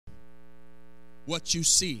what you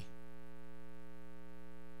see.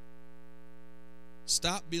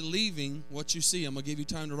 Stop believing what you see. I'm going to give you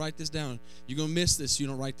time to write this down. You're going to miss this if you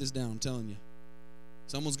don't write this down, I'm telling you.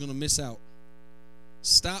 Someone's going to miss out.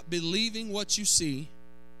 Stop believing what you see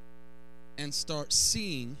and start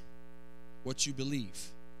seeing what you believe.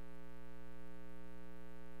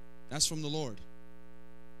 That's from the Lord.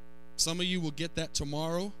 Some of you will get that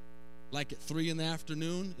tomorrow, like at 3 in the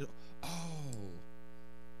afternoon.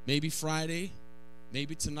 Maybe Friday,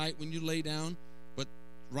 maybe tonight when you lay down, but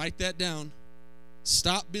write that down.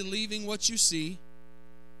 Stop believing what you see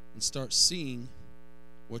and start seeing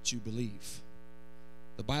what you believe.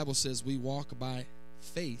 The Bible says we walk by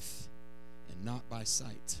faith and not by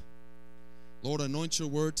sight. Lord, anoint your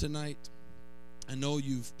word tonight. I know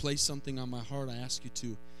you've placed something on my heart. I ask you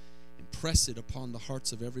to impress it upon the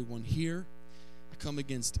hearts of everyone here. I come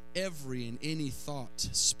against every and any thought,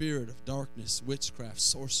 spirit of darkness, witchcraft,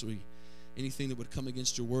 sorcery, anything that would come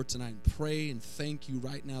against your word tonight, and pray and thank you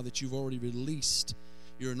right now that you've already released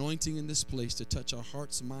your anointing in this place to touch our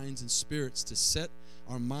hearts, minds, and spirits, to set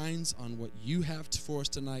our minds on what you have for us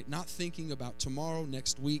tonight, not thinking about tomorrow,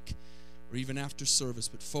 next week, or even after service,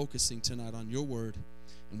 but focusing tonight on your word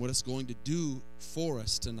and what it's going to do for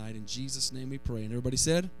us tonight. In Jesus' name we pray. And everybody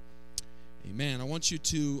said, amen. I want you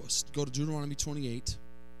to go to Deuteronomy 28.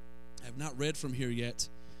 I have not read from here yet.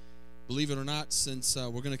 Believe it or not, since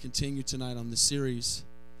we're going to continue tonight on this series,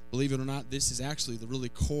 believe it or not, this is actually the really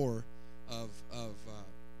core of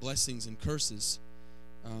blessings and curses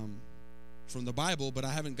from the Bible, but I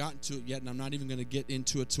haven't gotten to it yet, and I'm not even going to get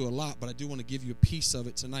into it to a lot, but I do want to give you a piece of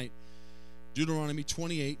it tonight. Deuteronomy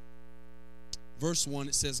 28, verse 1,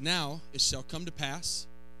 it says, "Now it shall come to pass,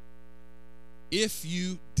 if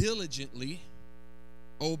you diligently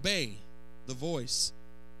obey the voice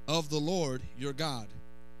of the Lord your God,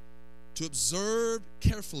 to observe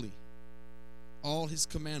carefully all his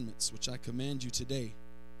commandments, which I command you today,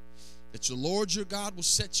 that your Lord your God will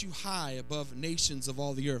set you high above nations of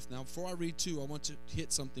all the earth." Now, before I read 2, I want to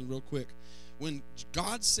hit something real quick. When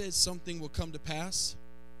God says something will come to pass,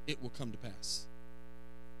 it will come to pass.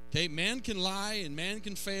 Okay, man can lie and man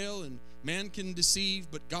can fail and man can deceive,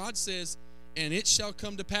 but God says, and it shall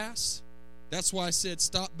come to pass. That's why I said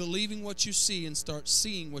stop believing what you see and start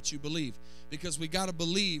seeing what you believe, because we got to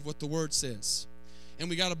believe what the word says. And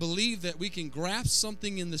we got to believe that we can grasp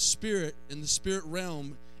something in the spirit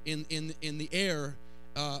realm, in the air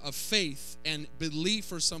of faith, and believe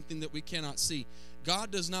for something that we cannot see. God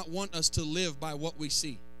does not want us to live by what we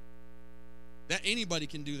see. That anybody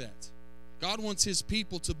can do that. God wants his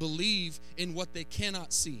people to believe in what they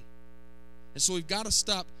cannot see. And so we've got to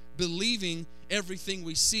stop believing everything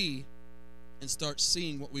we see and start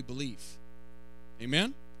seeing what we believe.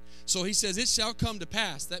 Amen? So he says, it shall come to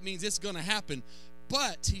pass. That means it's going to happen.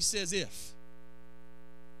 But he says if.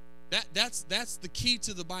 That's the key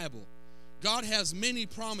to the Bible. God has many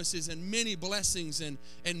promises and many blessings and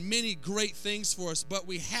many great things for us, but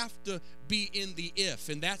we have to be in the if,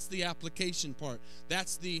 and that's the application part.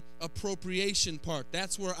 That's the appropriation part.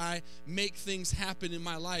 That's where I make things happen in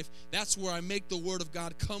my life. That's where I make the Word of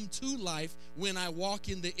God come to life, when I walk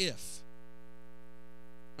in the if.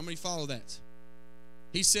 How many follow that?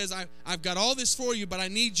 He says, I've got all this for you, but I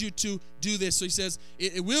need you to do this. So he says,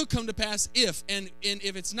 it will come to pass if, and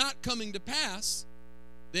if it's not coming to pass,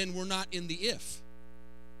 then we're not in the if.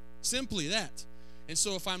 Simply that. And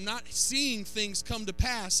so if I'm not seeing things come to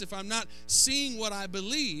pass, if I'm not seeing what I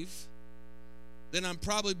believe, then I'm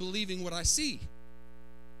probably believing what I see.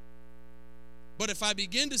 But if I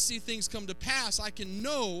begin to see things come to pass, I can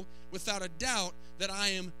know without a doubt that I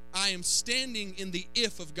am standing in the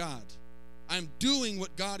if of God. I'm doing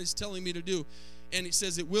what God is telling me to do. And it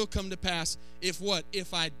says it will come to pass if what?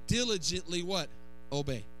 If I diligently what?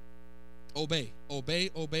 Obey. Obey, obey,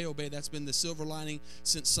 obey, obey. That's been the silver lining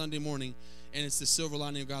since Sunday morning, and it's the silver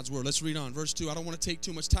lining of God's word. Let's read on. Verse 2. I don't want to take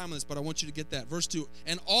too much time on this, but I want you to get that. Verse 2.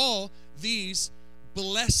 And all these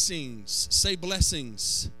blessings, say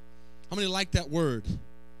blessings. How many like that word?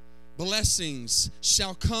 Blessings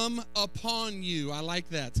shall come upon you. I like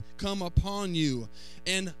that. Come upon you.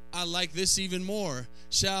 And I like this even more.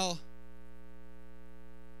 Shall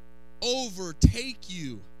overtake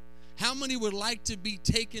you. How many would like to be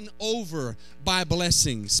taken over by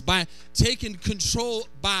blessings, by taken control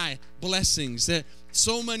by blessings? That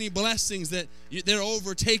so many blessings that they're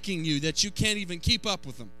overtaking you that you can't even keep up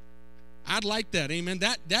with them. I'd like that, amen.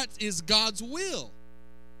 That is God's will.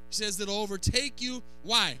 He says that it'll overtake you.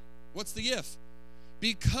 Why? What's the if?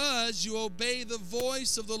 Because you obey the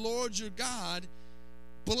voice of the Lord your God.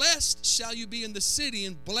 Blessed shall you be in the city,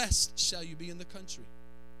 and blessed shall you be in the country.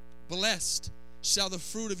 Blessed shall the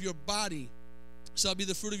fruit of your body shall be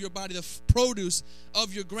the fruit of your body, the produce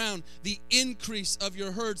of your ground, the increase of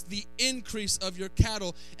your herds, the increase of your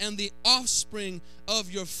cattle, and the offspring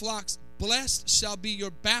of your flocks. Blessed shall be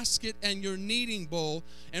your basket and your kneading bowl.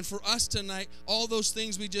 And for us tonight, all those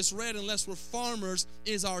things we just read, unless we're farmers,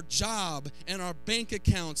 is our job and our bank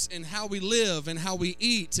accounts and how we live and how we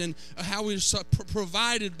eat and how we're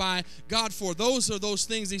provided by God for. Those are those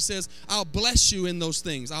things he says, I'll bless you in those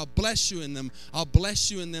things. I'll bless you in them. I'll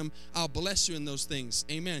bless you in them. I'll bless you in those things.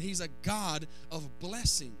 Amen. He's a God of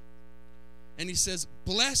blessing. And he says,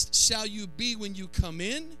 blessed shall you be when you come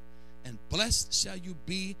in, and blessed shall you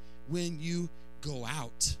be when you go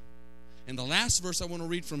out. And the last verse I want to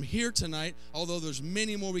read from here tonight, although there's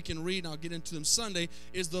many more we can read, and I'll get into them Sunday,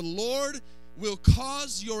 is the Lord will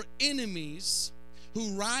cause your enemies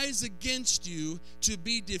who rise against you to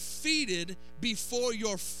be defeated before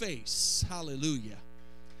your face. Hallelujah.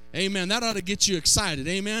 Amen. That ought to get you excited.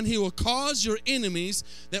 Amen. He will cause your enemies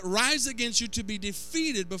that rise against you to be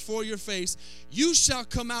defeated before your face. They shall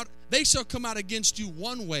come out against you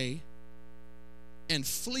one way, and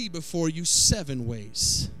flee before you 7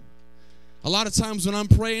 ways. A lot of times when I'm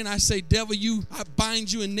praying, I say, devil, I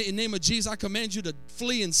bind you in the name of Jesus. I command you to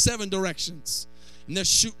flee in 7 directions. And they're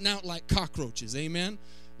shooting out like cockroaches. Amen.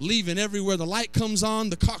 Leaving everywhere the light comes on,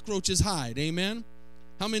 the cockroaches hide. Amen.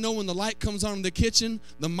 How many know when the light comes on in the kitchen,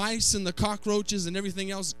 the mice and the cockroaches and everything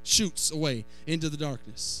else shoots away into the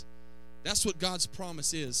darkness? That's what God's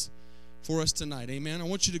promise is for us tonight. Amen. I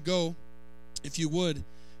want you to go, if you would,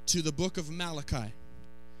 to the book of Malachi.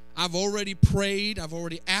 I've already prayed. I've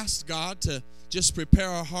already asked God to just prepare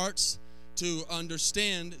our hearts to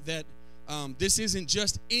understand that this isn't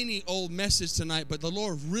just any old message tonight, but the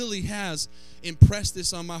Lord really has impressed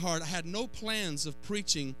this on my heart. I had no plans of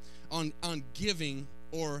preaching on giving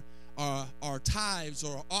or our tithes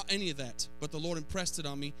or any of that, but the Lord impressed it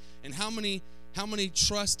on me. And how many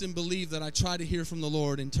trust and believe that I try to hear from the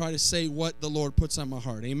Lord and try to say what the Lord puts on my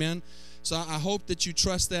heart? Amen. So I hope that you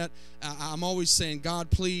trust that. I'm always saying,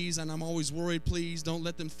 God, please, and I'm always worried, please, don't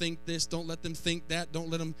let them think this, don't let them think that,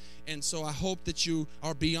 don't let them. And so I hope that you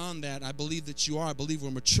are beyond that. I believe that you are. I believe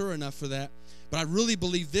we're mature enough for that. But I really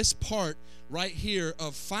believe this part right here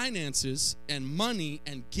of finances and money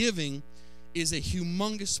and giving is a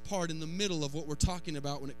humongous part in the middle of what we're talking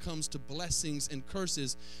about when it comes to blessings and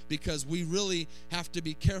curses, because we really have to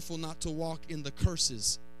be careful not to walk in the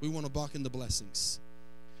curses. We want to walk in the blessings.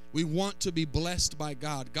 We want to be blessed by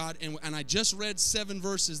God. And I just read 7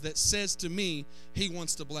 verses that says to me, he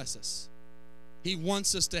wants to bless us. He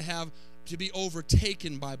wants us to be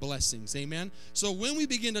overtaken by blessings. Amen. So when we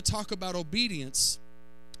begin to talk about obedience,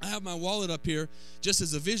 I have my wallet up here just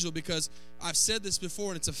as a visual, because I've said this before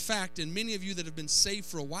and it's a fact, and many of you that have been saved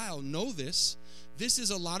for a while know this. This is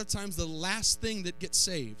a lot of times the last thing that gets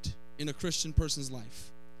saved in a Christian person's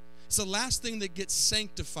life. It's the last thing that gets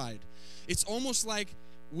sanctified. It's almost like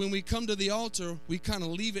when we come to the altar, we kind of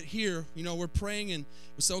leave it here. You know, we're praying and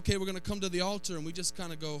we say, okay, we're going to come to the altar, and we just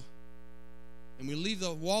kind of go, and we leave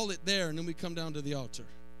the wallet there, and then we come down to the altar.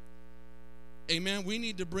 Amen. We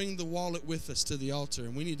need to bring the wallet with us to the altar,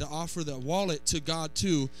 and we need to offer the wallet to God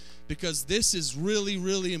too, because this is really,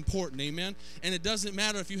 really important. Amen. And it doesn't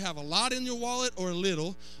matter if you have a lot in your wallet or a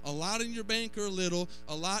little, a lot in your bank or a little,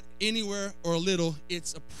 a lot anywhere or a little.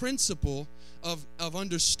 It's a principle of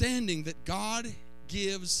understanding that God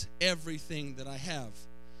gives everything that I have.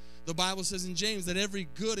 The Bible says in James that every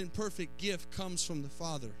good and perfect gift comes from the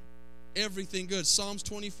Father. Everything good. Psalms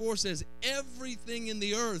 24 says everything in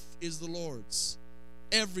the earth is the Lord's.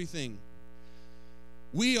 Everything.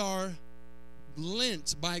 We are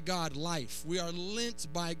lent by God life. We are lent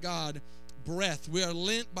by God breath. We are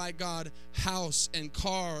lent by God house and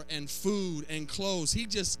car and food and clothes. He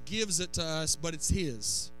just gives it to us, but it's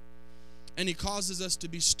his. And he causes us to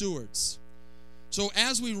be stewards. So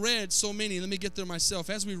as we read so many, let me get there myself.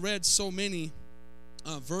 As we read so many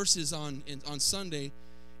verses on Sunday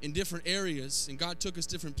in different areas, and God took us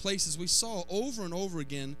different places, we saw over and over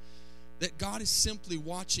again that God is simply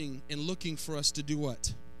watching and looking for us to do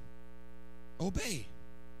what? Obey.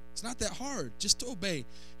 It's not that hard, just to obey.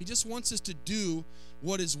 He just wants us to do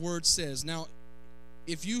what his word says. Now,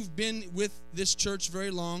 if you've been with this church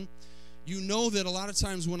very long, you know that a lot of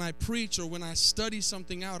times when I preach or when I study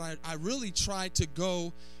something out, I really try to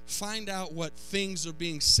go find out what things are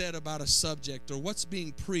being said about a subject, or what's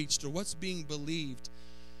being preached, or what's being believed.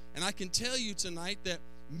 And I can tell you tonight that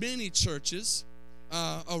many churches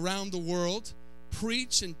around the world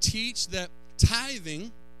preach and teach that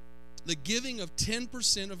tithing, the giving of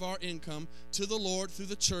 10% of our income to the Lord through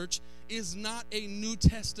the church, is not a New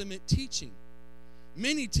Testament teaching.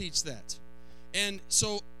 Many teach that. And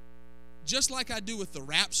so just like I do with the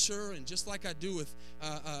rapture, and just like I do with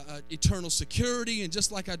eternal security, and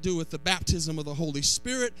just like I do with the baptism of the Holy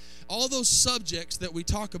Spirit, all those subjects that we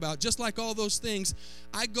talk about, just like all those things,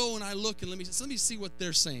 I go and I look and let me see what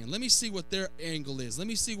they're saying. Let me see what their angle is. Let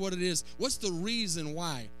me see what it is. What's the reason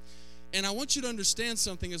why? And I want you to understand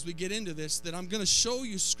something as we get into this, that I'm going to show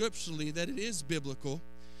you scripturally that it is biblical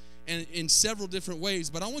and in several different ways.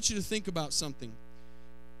 But I want you to think about something.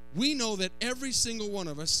 We know that every single one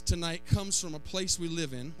of us tonight comes from a place we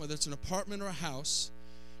live in, whether it's an apartment or a house.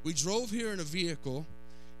 We drove here in a vehicle,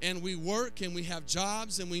 and we work and we have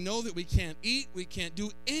jobs, and we know that we can't eat, we can't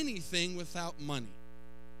do anything without money.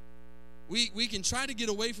 We can try to get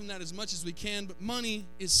away from that as much as we can, but money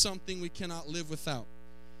is something we cannot live without.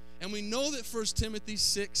 And we know that 1 Timothy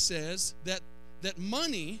 6 says that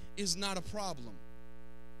money is not a problem.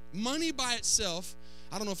 Money by itself,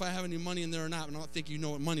 I don't know if I have any money in there or not, and I don't think you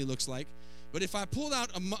know what money looks like. But if I pulled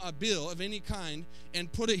out a bill of any kind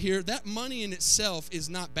and put it here, that money in itself is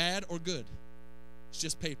not bad or good. It's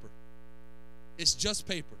just paper. It's just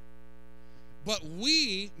paper. But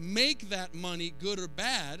we make that money good or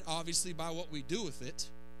bad, obviously, by what we do with it.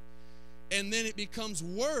 And then it becomes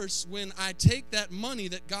worse when I take that money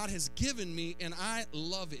that God has given me and I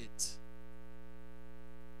love it.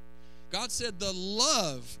 God said the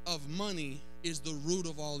love of money is the root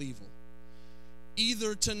of all evil.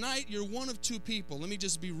 Either tonight you're one of two people. Let me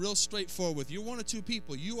just be real straightforward with you. You're one of two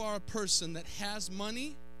people. You are a person that has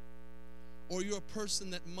money, or you're a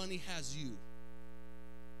person that money has you.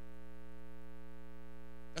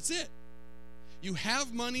 That's it. You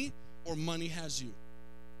have money or money has you.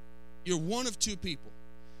 You're one of two people.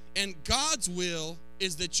 And God's will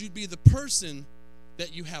is that you be the person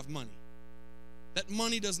that you have money. That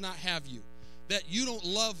money does not have you. That you don't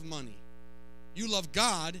love money. You love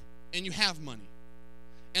God and you have money.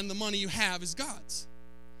 And the money you have is God's.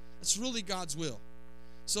 That's really God's will.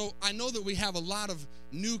 So I know that we have a lot of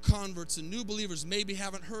new converts and new believers maybe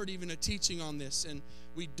haven't heard even a teaching on this, and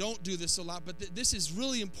we don't do this a lot, but this is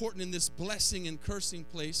really important in this blessing and cursing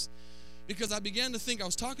place, because I began to think, I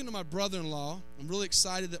was talking to my brother-in-law. I'm really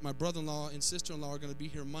excited that my brother-in-law and sister-in-law are going to be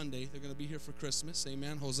here Monday. They're going to be here for Christmas.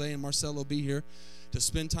 Amen. Jose and Marcelo will be here to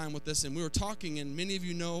spend time with us. And we were talking, and many of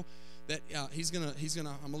you know that he's gonna.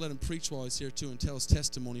 I'm gonna let him preach while he's here too and tell his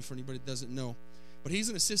testimony for anybody that doesn't know. But he's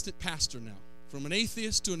an assistant pastor now, from an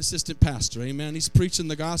atheist to an assistant pastor. Amen. He's preaching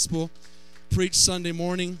the gospel, preached Sunday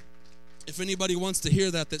morning. If anybody wants to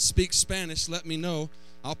hear that speaks Spanish, let me know.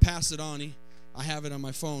 I'll pass it on. I have it on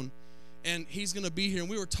my phone. And he's going to be here. And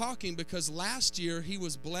we were talking because last year he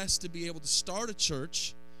was blessed to be able to start a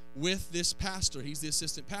church with this pastor. He's the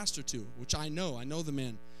assistant pastor too, which I know. I know the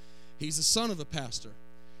man. He's the son of a pastor.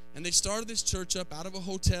 And they started this church up out of a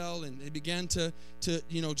hotel, and they began to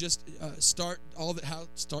start how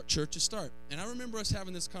churches start. And I remember us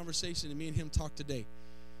having this conversation, and me and him talked today.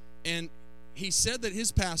 And he said that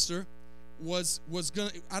his pastor was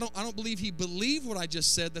gonna. I don't believe he believed what I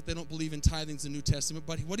just said, that they don't believe in tithings in the New Testament.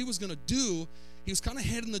 But what he was going to do, he was kind of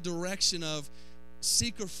heading in the direction of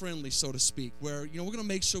seeker friendly, so to speak, where we're going to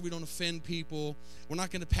make sure we don't offend people. We're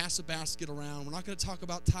not going to pass a basket around. We're not going to talk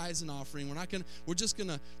about tithes and offering. We're just going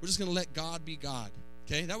to let God be God.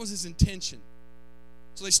 Okay, that was his intention.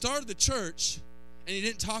 So they started the church, and he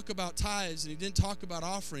didn't talk about tithes and he didn't talk about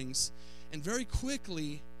offerings, and very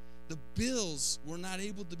quickly the bills were not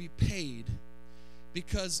able to be paid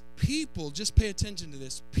because people, just pay attention to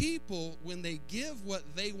this, people, when they give what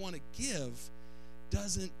they want to give,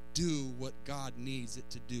 doesn't do what God needs it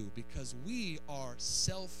to do, because we are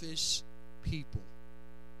selfish people.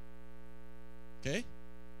 Okay?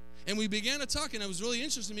 And we began to talk, and it was really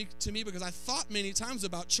interesting to me because I thought many times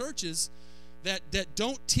about churches that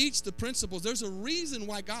don't teach the principles. There's a reason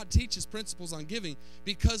why God teaches principles on giving,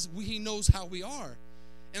 because he knows how we are.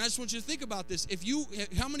 And I just want you to think about this.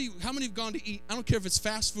 How many have gone to eat? I don't care if it's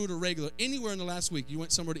fast food or regular. Anywhere in the last week, you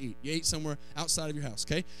went somewhere to eat. You ate somewhere outside of your house.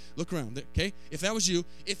 Okay, look around. Okay, if that was you,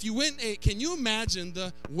 if you went and ate, can you imagine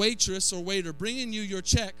the waitress or waiter bringing you your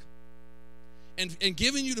check and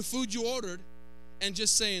giving you the food you ordered and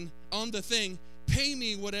just saying on the thing, "Pay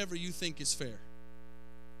me whatever you think is fair"?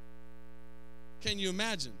 Can you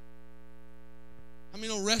imagine? I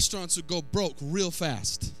mean, restaurants would go broke real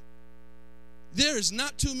fast. There's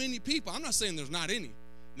not too many people. I'm not saying there's not any.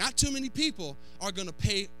 Not too many people are going to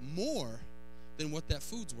pay more than what that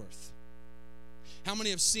food's worth. How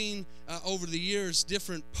many have seen over the years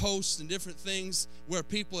different posts and different things where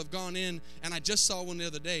people have gone in, and I just saw one the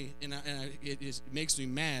other day, and it makes me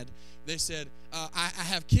mad. They said, I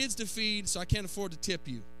have kids to feed, so I can't afford to tip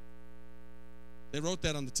you. They wrote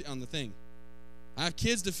that on the thing. I have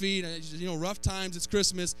kids to feed. Rough times. It's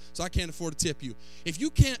Christmas, so I can't afford to tip you. If you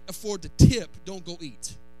can't afford to tip, don't go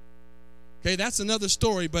eat. Okay, that's another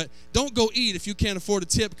story, but don't go eat if you can't afford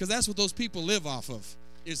to tip, because that's what those people live off of,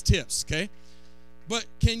 is tips, okay? But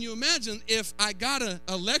can you imagine if I got an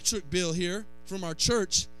electric bill here from our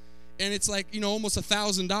church, and it's like, almost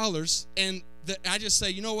 $1,000, and I just say,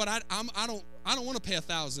 you know what, I don't want to pay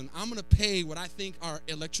 $1,000. I'm going to pay what I think our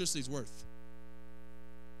electricity's worth.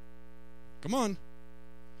 Come on.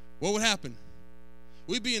 What would happen?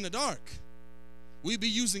 We'd be in the dark. We'd be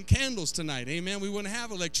using candles tonight. Amen. We wouldn't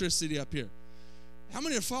have electricity up here. How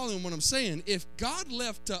many are following what I'm saying? If God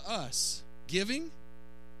left to us giving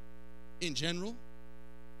in general,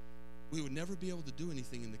 we would never be able to do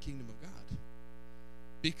anything in the kingdom of God.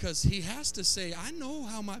 Because he has to say, I know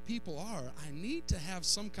how my people are. I need to have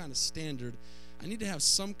some kind of standard. I need to have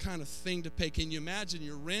some kind of thing to pay. Can you imagine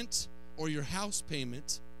your rent or your house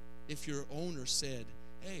payment if your owner said,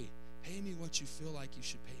 hey, pay me what you feel like you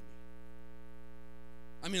should pay me?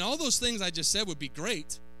 I mean, all those things I just said would be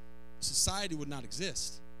great. Society would not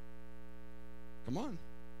exist. Come on.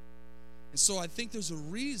 And so I think there's a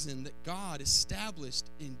reason that God established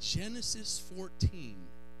in Genesis 14,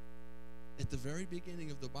 at the very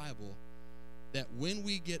beginning of the Bible, that when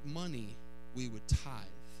we get money, we would tithe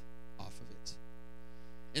off of it.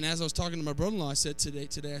 And as I was talking to my brother-in-law, I said today,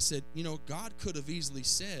 I said, God could have easily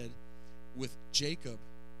said with Jacob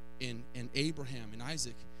and Abraham and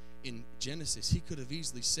Isaac in Genesis, he could have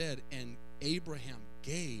easily said, and Abraham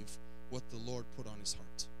gave what the Lord put on his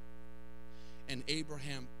heart. And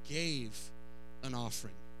Abraham gave an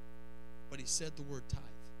offering. But he said the word tithe.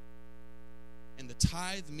 And the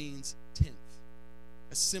tithe means tenth.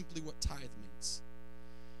 That's simply what tithe means.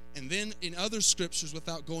 And then in other scriptures,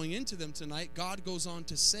 without going into them tonight, God goes on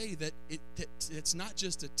to say that it's not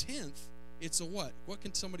just a tenth, it's a what? What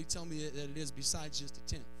can somebody tell me that it is besides just a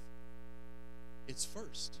tenth? It's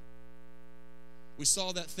first. We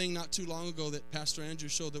saw that thing not too long ago that Pastor Andrew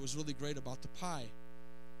showed that was really great about the pie.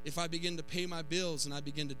 If I begin to pay my bills and I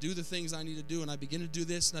begin to do the things I need to do and I begin to do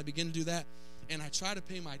this and I begin to do that and I try to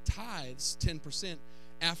pay my tithes 10%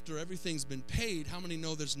 after everything's been paid, how many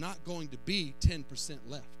know there's not going to be 10%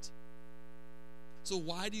 left? So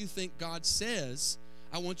why do you think God says,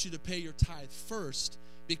 I want you to pay your tithe first?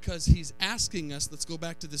 Because he's asking us, let's go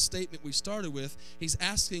back to the statement we started with, he's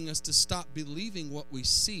asking us to stop believing what we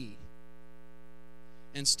see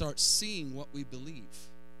and start seeing what we believe.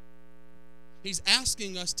 He's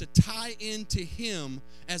asking us to tie into him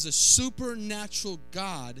as a supernatural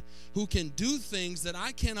God who can do things that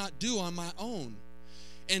I cannot do on my own.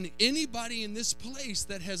 And anybody in this place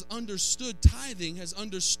that has understood tithing has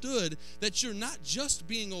understood that you're not just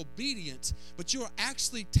being obedient, but you're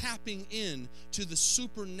actually tapping in to the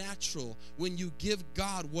supernatural when you give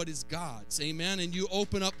God what is God's. Amen. And you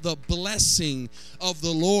open up the blessing of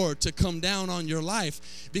the Lord to come down on your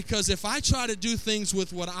life. Because if I try to do things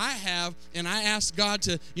with what I have and I ask God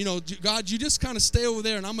to, God, you just kind of stay over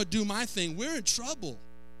there and I'm going to do my thing, we're in trouble.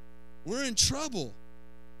 We're in trouble.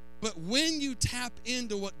 But when you tap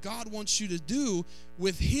into what God wants you to do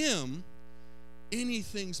with him,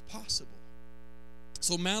 anything's possible.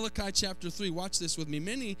 So Malachi chapter 3, watch this with me.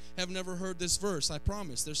 Many have never heard this verse, I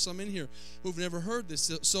promise. There's some in here who've never heard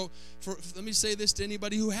this. So let me say this to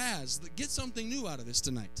anybody who has. Get something new out of this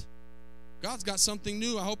tonight. God's got something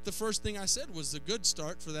new. I hope the first thing I said was a good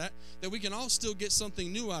start for that we can all still get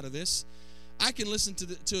something new out of this. I can listen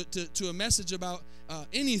to a message about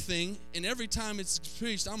anything, and every time it's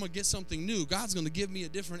preached, I'm going to get something new. God's going to give me a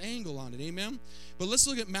different angle on it. Amen? But let's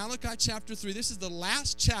look at Malachi chapter 3. This is the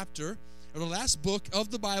last chapter, or the last book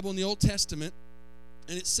of the Bible in the Old Testament.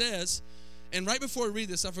 And it says, and right before I read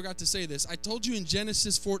this, I forgot to say this. I told you in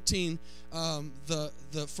Genesis 14, the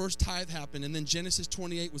first tithe happened, and then Genesis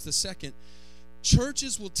 28 was the second.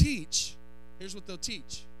 Churches will teach. Here's what they'll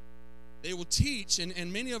teach. They will teach,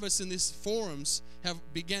 and many of us in these forums have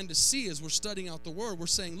began to see as we're studying out the Word. We're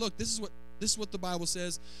saying, look, this is what the Bible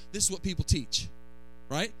says. This is what people teach,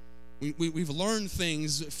 right? We've learned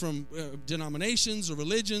things from denominations or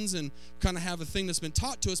religions and kind of have a thing that's been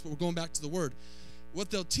taught to us, but we're going back to the Word.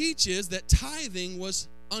 What they'll teach is that tithing was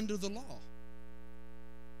under the law.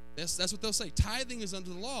 That's what they'll say. Tithing is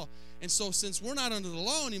under the law. And so since we're not under the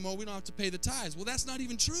law anymore, we don't have to pay the tithes. Well, that's not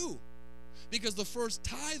even true. Because the first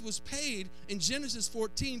tithe was paid in Genesis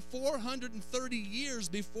 14, 430 years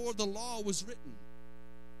before the law was written.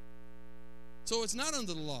 So it's not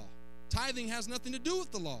under the law. Tithing has nothing to do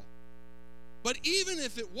with the law. But even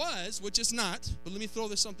if it was, which it's not, but let me throw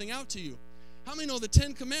this something out to you. How many know the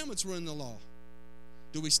 10 Commandments were in the law?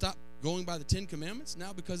 Do we stop going by the 10 Commandments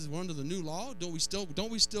now because we're under the new law? Don't we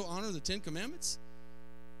still honor the 10 Commandments?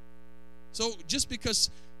 So just because,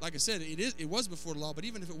 like I said, it was before the law, but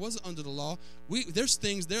even if it wasn't under the law, there's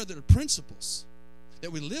things there that are principles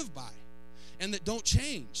that we live by and that don't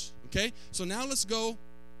change. Okay? So now let's go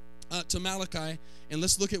to Malachi, and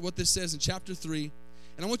let's look at what this says in chapter 3.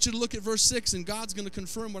 And I want you to look at verse 6, and God's going to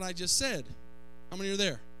confirm what I just said. How many are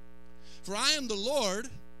there? For I am the Lord,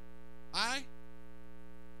 I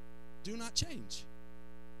do not change.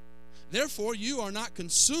 Therefore, you are not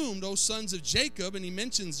consumed, O sons of Jacob. And he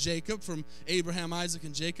mentions Jacob from Abraham, Isaac,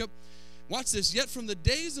 and Jacob. Watch this. Yet from the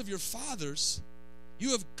days of your fathers,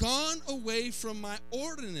 you have gone away from my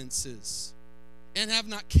ordinances and have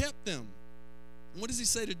not kept them. And what does he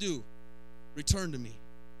say to do? Return to me,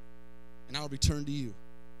 and I'll return to you,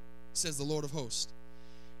 says the Lord of hosts.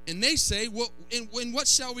 And they say, well, in what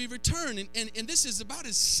shall we return? And this is about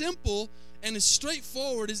as simple and as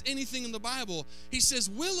straightforward as anything in the Bible. He says,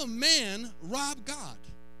 will a man rob God?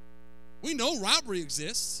 We know robbery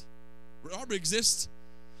exists. Robbery exists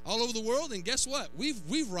all over the world, and guess what?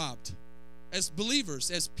 We've robbed. As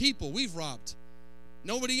believers, as people, we've robbed.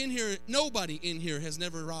 Nobody in here has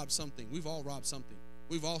never robbed something. We've all robbed something.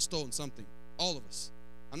 We've all stolen something. All of us.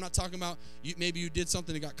 I'm not talking about maybe you did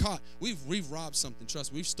something and got caught. We've robbed something.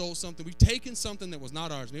 Trust me. We've stole something. We've taken something that was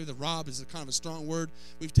not ours. Maybe the rob is a kind of a strong word.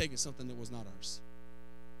 We've taken something that was not ours.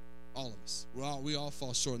 All of us. We all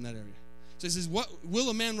fall short in that area. So he says, what will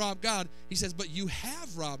a man rob God? He says, but you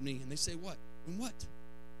have robbed me. And they say, what? In what?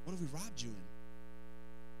 What have we robbed you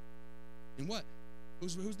in? In what?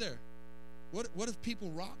 Who's there? What if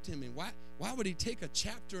people robbed him? And why would he take a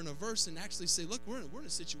chapter and a verse and actually say, look, we're in a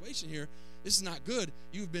situation here. This is not good.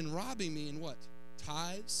 You've been robbing me in what?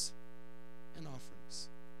 Tithes and offerings.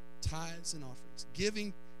 Tithes and offerings.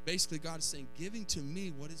 Giving, basically God is saying, giving to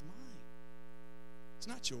me what is mine. It's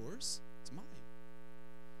not yours. It's mine.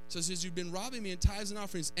 So it says, you've been robbing me in tithes and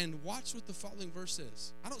offerings. And watch what the following verse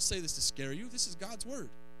says. I don't say this to scare you. This is God's word.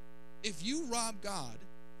 If you rob God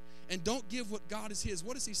and don't give what God is his,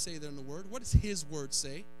 what does he say there in the word? What does his word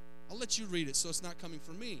say? I'll let you read it so it's not coming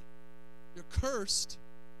from me. You're cursed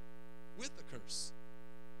with a curse.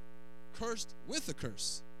 Cursed with a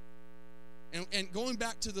curse. And going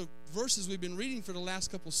back to the verses we've been reading for the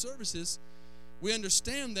last couple services, we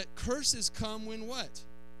understand that curses come when what?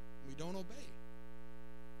 We don't obey.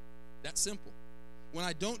 That's simple. When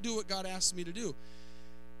I don't do what God asks me to do.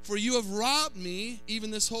 For you have robbed me, even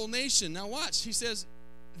this whole nation. Now watch. He says,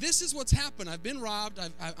 this is what's happened. I've been robbed.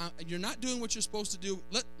 You're not doing what you're supposed to do.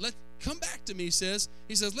 Let come back to me, he says.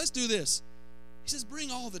 He says, let's do this. He says, bring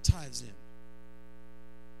all the tithes in.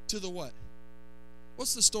 To the what?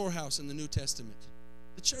 What's the storehouse in the New Testament?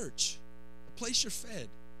 The church. The place you're fed.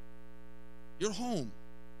 Your home.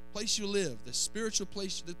 Place you live. The spiritual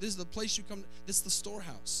place. This is the place you come. This is the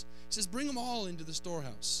storehouse. He says, bring them all into the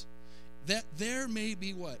storehouse. That there may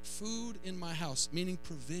be what? Food in my house. Meaning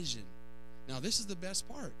provision. Now, this is the best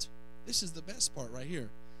part. This is the best part right here.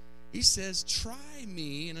 He says, try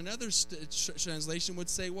me. And another translation would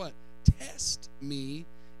say what? Test me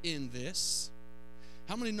in this.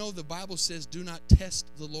 How many know the Bible says, do not test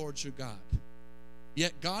the Lord your God?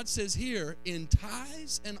 Yet God says here, in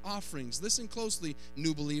tithes and offerings, listen closely,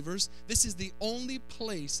 new believers, this is the only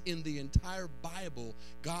place in the entire Bible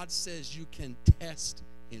God says you can test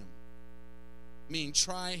him. Mean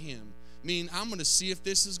try him. Mean I'm going to see if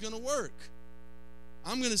this is going to work.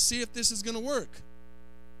 I'm going to see if this is going to work.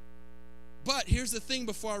 But here's the thing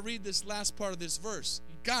before I read this last part of this verse.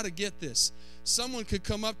 You got to get this. Someone could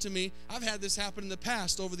come up to me. I've had this happen in the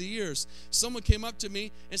past over the years. Someone came up to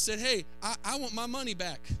me and said, hey, I want my money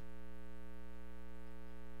back.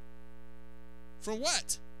 For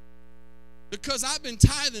what? Because I've been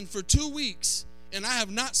tithing for 2 weeks and I have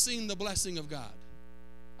not seen the blessing of God.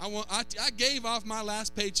 I gave off my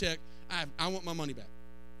last paycheck. I want my money back.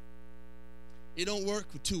 It don't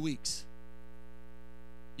work for 2 weeks.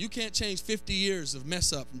 You can't change 50 years of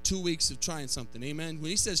mess up from 2 weeks of trying something. Amen. When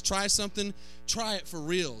he says try something, try it for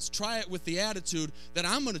reals. Try it with the attitude that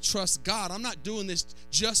I'm going to trust God. I'm not doing this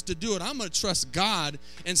just to do it. I'm going to trust God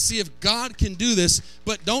and see if God can do this.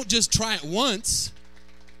 But don't just try it once.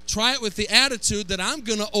 Try it with the attitude that I'm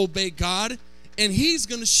going to obey God and he's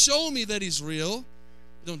going to show me that he's real.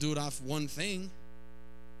 Don't do it off one thing.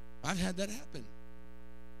 I've had that happen.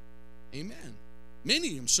 Amen.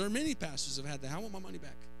 I'm sure many pastors have had that. I want my money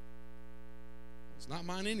back. It's not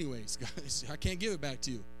mine anyways, guys. I can't give it back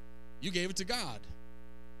to you. You gave it to God.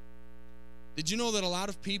 Did you know that a lot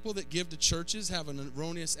of people that give to churches have an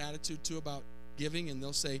erroneous attitude too about giving? And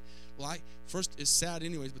they'll say, well, first it's sad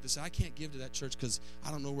anyways, but they say, I can't give to that church because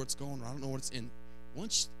I don't know where it's going or I don't know what it's in.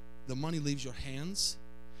 Once the money leaves your hands,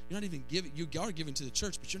 you're not even giving. You are giving to the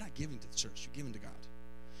church, but you're not giving to the church. You're giving to God.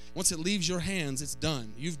 Once it leaves your hands, it's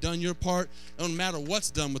done. You've done your part. It don't matter what's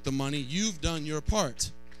done with the money. You've done your part.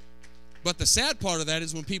 But the sad part of that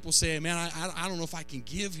is when people say, man, I don't know if I can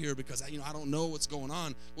give here because I don't know what's going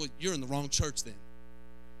on. Well, you're in the wrong church then.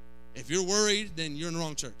 If you're worried, then you're in the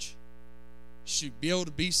wrong church. You should be able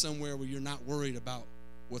to be somewhere where you're not worried about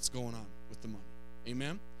what's going on with the money.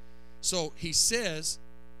 Amen? So he says,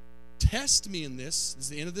 test me in this. This is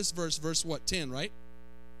the end of this verse. Verse what? 10, right?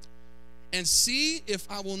 And see if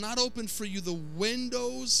I will not open for you the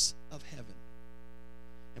windows of heaven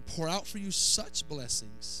and pour out for you such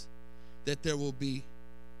blessings that there will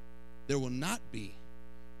not be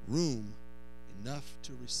room enough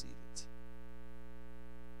to receive it.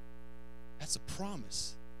 That's a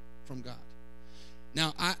promise from God.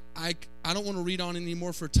 Now, I don't want to read on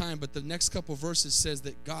anymore for time, but the next couple of verses says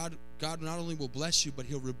that God not only will bless you, but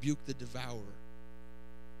he'll rebuke the devourer.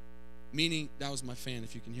 Meaning, that was my fan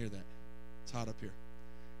if you can hear that. It's hot up here.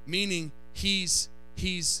 Meaning he's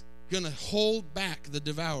going to hold back the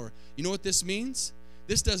devourer. You know what this means?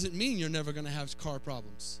 This doesn't mean you're never going to have car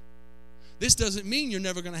problems. This doesn't mean you're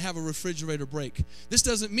never going to have a refrigerator break. This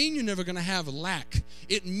doesn't mean you're never going to have lack.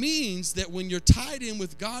 It means that when you're tied in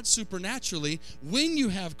with God supernaturally, when you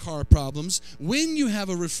have car problems, when you have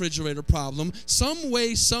a refrigerator problem, some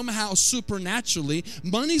way, somehow, supernaturally,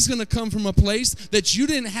 money's going to come from a place that you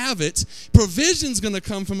didn't have it. Provision's going to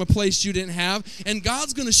come from a place you didn't have. And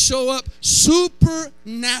God's going to show up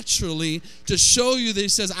supernaturally to show you that he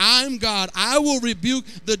says, I'm God. I will rebuke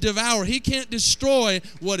the devourer. He can't destroy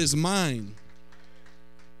what is mine.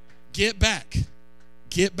 Get back.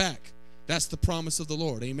 Get back. That's the promise of the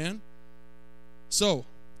Lord. Amen? So,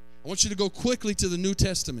 I want you to go quickly to the New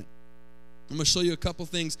Testament. I'm going to show you a couple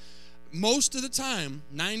things. Most of the time,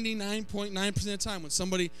 99.9% of the time, when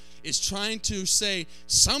somebody is trying to say,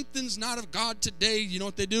 something's not of God today, you know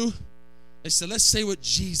what they do? They say, let's say what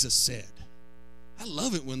Jesus said. I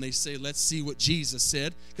love it when they say, let's see what Jesus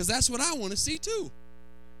said, because that's what I want to see too.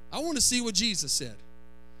 I want to see what Jesus said.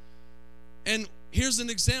 And here's an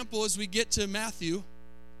example as we get to Matthew,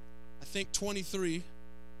 I think 23.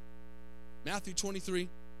 Matthew 23.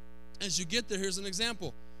 As you get there, here's an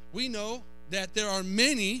example. We know that there are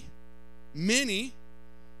many,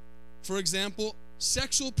 for example,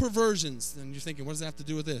 sexual perversions. And you're thinking, what does that have to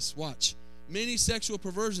do with this? Watch. Many sexual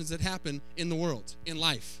perversions that happen in the world, in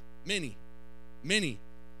life. Many.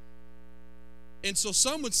 And so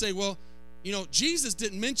some would say, well, you know, Jesus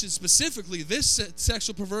didn't mention specifically this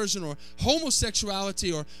sexual perversion or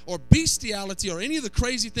homosexuality or bestiality or any of the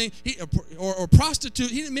crazy thing, or prostitute.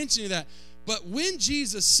 He didn't mention any of that. But when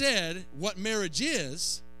Jesus said what marriage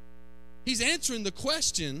is, he's answering the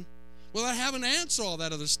question. Well, I haven't answered all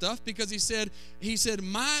that other stuff because he said,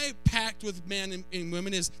 my pact with men and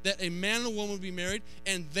women is that a man and a woman would be married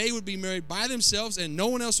and they would be married by themselves and no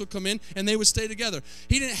one else would come in and they would stay together.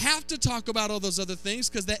 He didn't have to talk about all those other things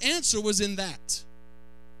because the answer was in that.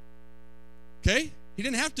 Okay? He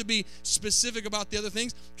didn't have to be specific about the other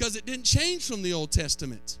things because it didn't change from the Old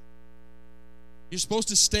Testament. You're supposed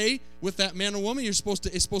to stay with that man or woman. It's supposed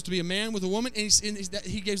to be a man with a woman, and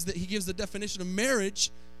he gives the definition of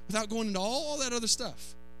marriage without going into all that other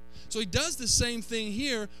stuff. So he does the same thing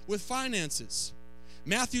here with finances.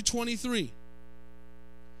 Matthew 23.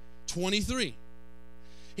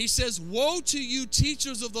 He says, woe to you,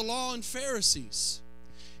 teachers of the law and Pharisees.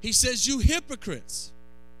 He says, you hypocrites.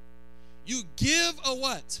 You give a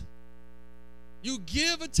what? You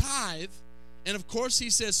give a tithe. And of course,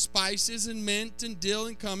 he says spices and mint and dill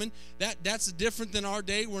and cumin. That's different than our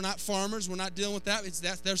day. We're not farmers. We're not dealing with that.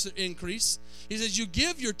 There's an increase. He says you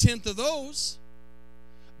give your tenth of those,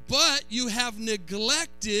 but you have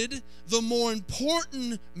neglected the more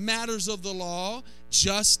important matters of the law,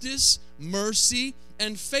 justice, mercy,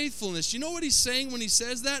 and faithfulness. You know what he's saying when he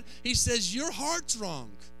says that? He says your heart's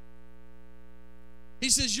wrong.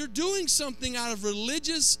 He says you're doing something out of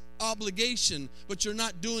religious obligation, but you're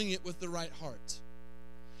not doing it with the right heart.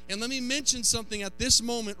 And let me mention something at this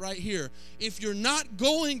moment right here. If you're not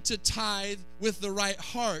going to tithe with the right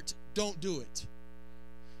heart, don't do it.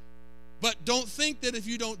 But don't think that if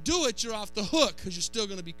you don't do it, you're off the hook, because you're still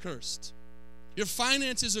going to be cursed. Your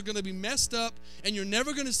finances are going to be messed up, and you're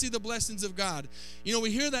never going to see the blessings of God. You know, we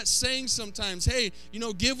hear that saying sometimes, hey, you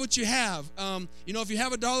know, give what you have. You know, if you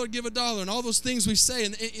have $1, give $1, and all those things we say.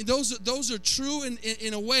 And those are true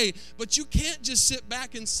in a way, but you can't just sit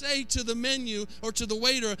back and say to the menu or to the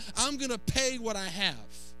waiter, I'm going to pay what I have.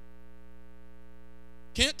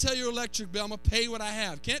 Can't tell your electric bill, I'm going to pay what I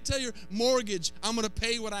have. Can't tell your mortgage, I'm going to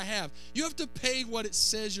pay what I have. You have to pay what it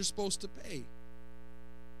says you're supposed to pay.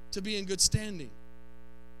 to be in good standing.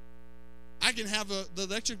 I can have the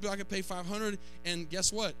electric bill, I can pay $500, and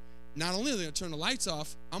guess what? Not only are they going to turn the lights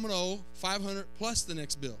off, I'm going to owe $500 plus the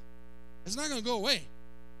next bill. It's not going to go away.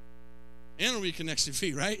 And a reconnection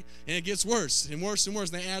fee, right? And it gets worse and worse and worse.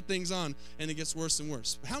 They add things on, and it gets worse and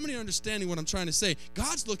worse. But how many are understanding what I'm trying to say?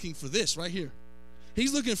 God's looking for this right here.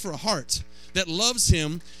 He's looking for a heart that loves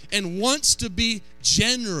him and wants to be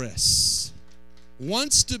generous.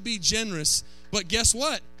 Wants to be generous. But guess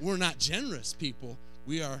what? We're not generous people.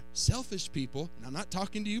 We are selfish people. And I'm not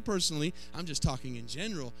talking to you personally. I'm just talking in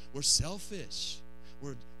general. We're selfish.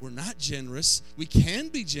 We're not generous. We can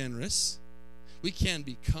be generous. We can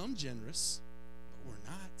become generous, but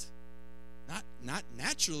we're not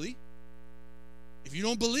naturally. If you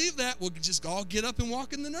don't believe that, we'll just all get up and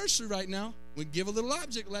walk in the nursery right now. We give a little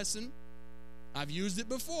object lesson. I've used it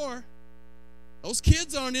before. Those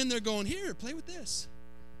kids aren't in there going, here, play with this.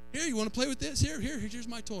 Here, you want to play with this? Here's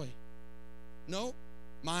my toy. No,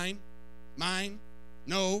 mine,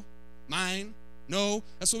 no, mine, no.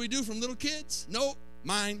 That's what we do from little kids. No,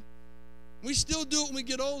 mine. We still do it when we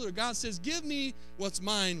get older. God says, give me what's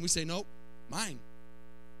mine. We say, nope, mine.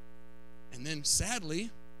 And then sadly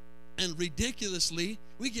and ridiculously,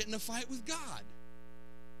 we get in a fight with God.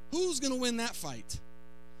 Who's going to win that fight?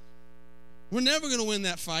 We're never going to win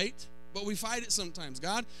that fight, but we fight it sometimes.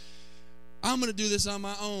 God, I'm going to do this on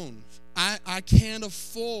my own. I can't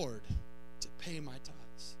afford to pay my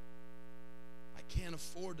tithes. I can't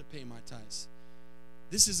afford to pay my tithes.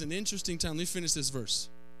 This is an interesting time. Let me finish this verse.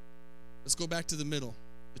 Let's go back to the middle.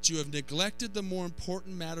 But you have neglected the more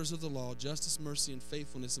important matters of the law, justice, mercy, and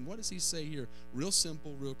faithfulness. And what does he say here? Real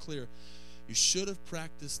simple, real clear. You should have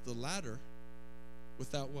practiced the latter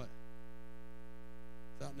without what?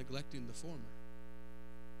 Without neglecting the former.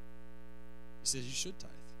 He says you should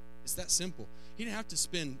tithe. It's that simple. He didn't have to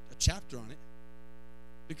spend a chapter on it,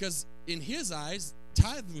 because in his eyes,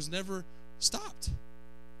 tithe was never stopped.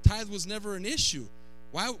 Tithe was never an issue.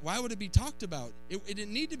 Why would it be talked about? It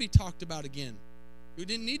didn't need to be talked about again. It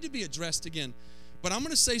didn't need to be addressed again. But I'm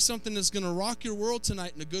going to say something that's going to rock your world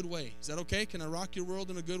tonight in a good way. Is that okay? Can I rock your world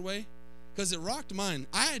in a good way? Because it rocked mine.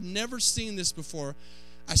 I had never seen this before.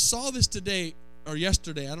 I saw this today or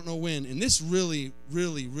yesterday, I don't know when, and this really,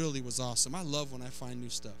 really, really was awesome. I love when I find new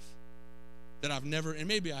stuff that I've never, and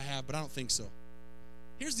maybe I have, but I don't think so.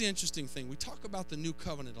 Here's the interesting thing. We talk about the new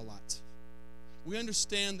covenant a lot. We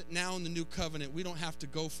understand that now in the new covenant, we don't have to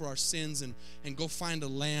go for our sins and go find a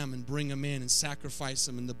lamb and bring them in and sacrifice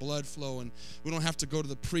them and the blood flow. And we don't have to go to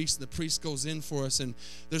the priest, and the priest goes in for us. And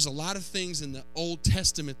there's a lot of things in the Old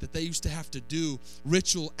Testament that they used to have to do,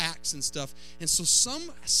 ritual acts and stuff. And so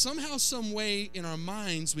somehow, some way in our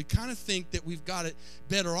minds, we kind of think that we've got it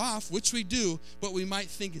better off, which we do, but we might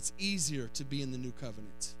think it's easier to be in the new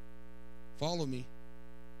covenant. Follow me.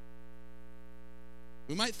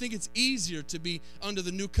 We might think it's easier to be under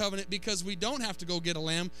the new covenant because we don't have to go get a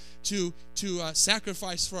lamb to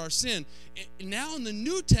sacrifice for our sin. And now in the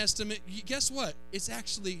New Testament, guess what? It's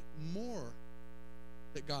actually more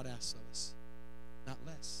that God asks of us, not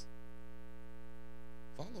less.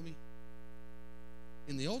 Follow me.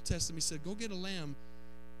 In the Old Testament, he said, go get a lamb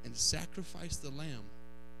and sacrifice the lamb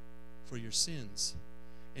for your sins.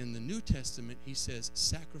 In the New Testament, he says,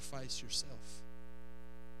 sacrifice yourself.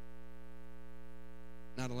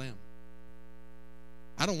 Not a lamb.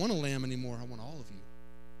 I don't want a lamb anymore. I want all of you.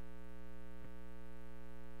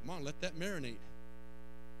 Come on, let that marinate.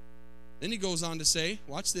 Then he goes on to say,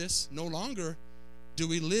 watch this, no longer do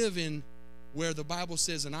we live in where the Bible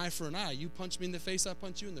says an eye for an eye. You punch me in the face, I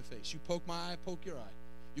punch you in the face. You poke my eye, I poke your eye.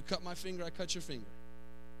 You cut my finger, I cut your finger.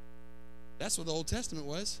 That's what the Old Testament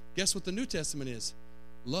was. Guess what the New Testament is?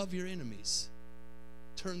 Love your enemies.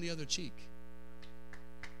 Turn the other cheek.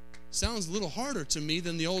 Sounds a little harder to me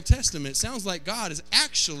than the Old Testament. It sounds like God is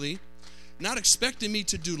actually not expecting me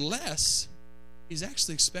to do less. He's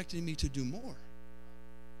actually expecting me to do more.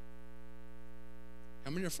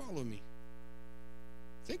 How many are following me?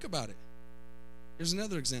 Think about it. Here's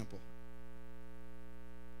another example.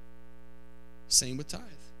 Same with tithe.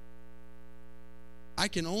 I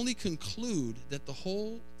can only conclude that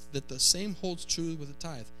the same holds true with the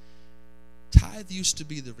tithe. Tithe used to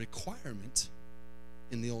be the requirement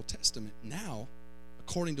in the Old Testament. Now,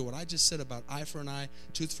 according to what I just said about eye for an eye,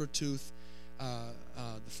 tooth for tooth,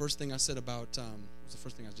 the first thing I said about, what was the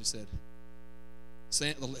first thing I just said?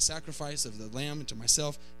 The sacrifice of the lamb to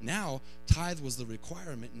myself. Now, tithe was the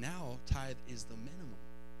requirement. Now, tithe is the minimum.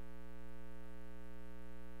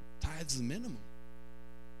 Tithe's the minimum.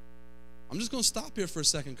 I'm just going to stop here for a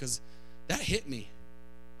second because that hit me.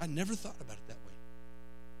 I never thought about it that way.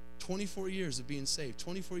 24 years of being saved,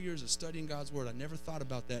 24 years of studying God's word. I never thought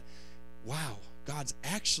about that. Wow, God's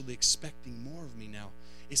actually expecting more of me now.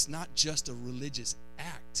 It's not just a religious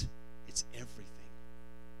act, it's everything.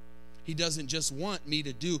 He doesn't just want me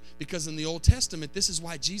to do, because in the Old Testament, this is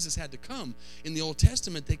why Jesus had to come. In the Old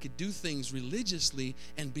Testament, they could do things religiously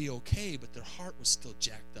and be okay, but their heart was still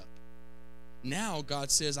jacked up. Now God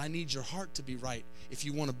says, I need your heart to be right if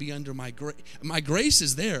you want to be under my grace. My grace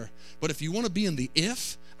is there, but if you want to be in the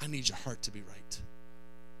I need your heart to be right.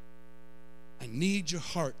 I need your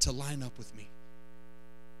heart to line up with me.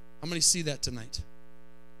 How many see that tonight?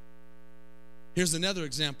 Here's another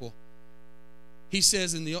example. He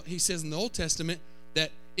says in the Old Testament that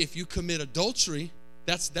if you commit adultery,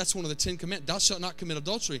 that's one of the 10 commandments. Thou shalt not commit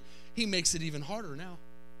adultery. He makes it even harder now.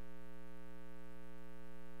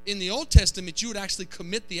 In the Old Testament, you would actually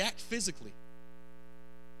commit the act physically.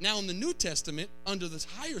 Now in the New Testament, under this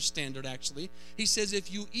higher standard actually, he says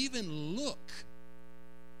if you even look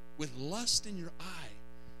with lust in your eye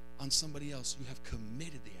on somebody else, you have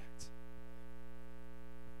committed the act.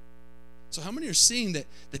 So how many are seeing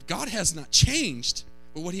that God has not changed,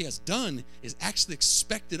 but what he has done is actually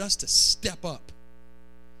expected us to step up?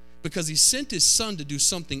 Because he sent his son to do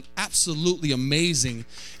something absolutely amazing.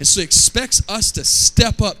 And so he expects us to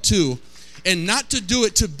step up too, and not to do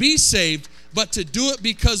it to be saved, but to do it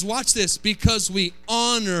because, watch this, because we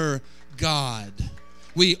honor God.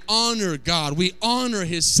 We honor God. We honor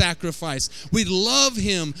his sacrifice. We love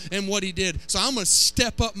him and what he did. So I'm going to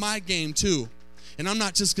step up my game too. And I'm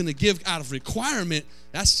not just going to give out of requirement.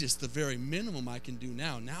 That's just the very minimum I can do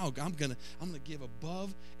now. Now I'm going to give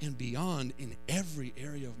above and beyond in every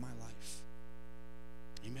area of my life.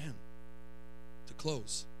 Amen. To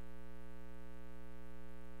close,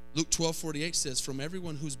 Luke 12:48 says, from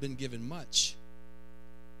everyone who's been given much,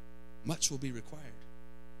 much will be required.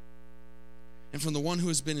 And from the one who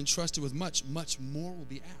has been entrusted with much, much more will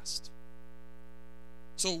be asked.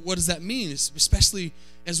 So what does that mean? Especially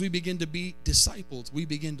as we begin to be discipled, we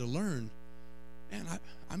begin to learn. Man,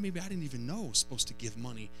 I didn't even know I was supposed to give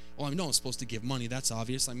money. Well, I know I'm supposed to give money. That's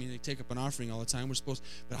obvious. I mean, they take up an offering all the time. But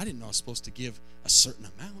I didn't know I was supposed to give a certain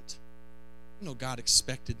amount. You know, God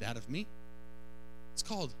expected that of me. It's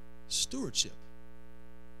called stewardship.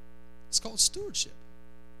 It's called stewardship.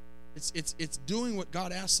 It's doing what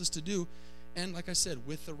God asks us to do, and like I said,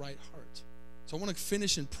 with the right heart. So I want to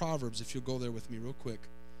finish in Proverbs, if you'll go there with me real quick,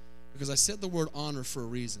 because I said the word honor for a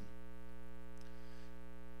reason.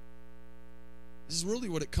 This is really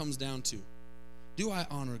what it comes down to. Do I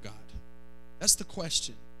honor God? That's the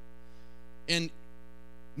question. And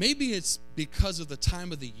maybe it's because of the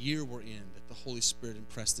time of the year we're in that the Holy Spirit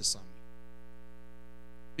impressed this on me.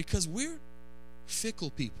 Because we're fickle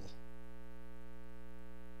people.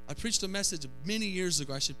 I preached a message many years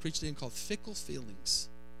ago, I should preach it in, called Fickle Feelings.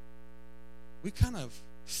 We kind of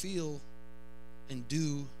feel and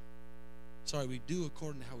do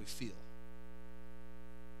according to how we feel.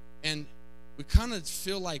 And we kind of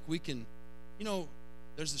feel like we can,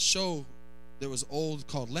 there's a show that was old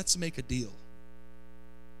called Let's Make a Deal.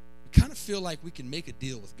 We kind of feel like we can make a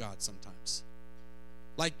deal with God sometimes.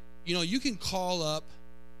 Like, you can call up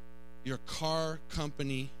your car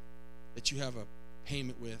company that you have a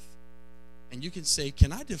payment with, and you can say,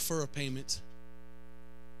 can I defer a payment?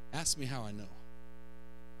 Ask me how I know.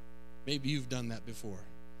 Maybe you've done that before.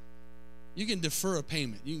 You can defer a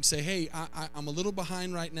payment. You can say, hey, I'm a little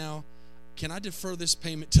behind right now. Can I defer this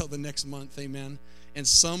payment till the next month? Amen. And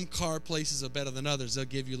some car places are better than others. They'll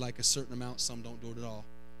give you like a certain amount. Some don't do it at all.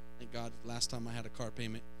 Thank God last time I had a car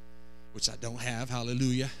payment, which I don't have,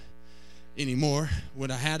 hallelujah, anymore. When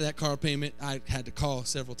I had that car payment, I had to call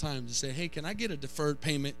several times to say, hey, can I get a deferred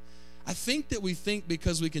payment? I think that we think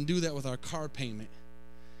because we can do that with our car payment,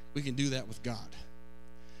 we can do that with God.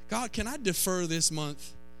 God, can I defer this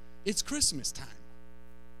month? It's Christmas time.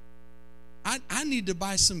 I need to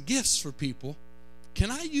buy some gifts for people.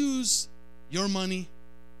 Can I use your money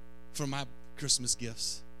for my Christmas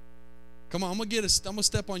gifts? Come on, I'm gonna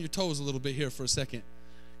step on your toes a little bit here for a second.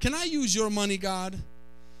 Can I use your money, God?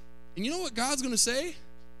 And you know what God's gonna say?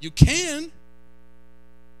 You can,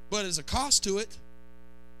 but there's a cost to it.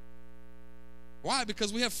 Why?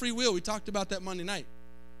 Because we have free will. We talked about that Monday night.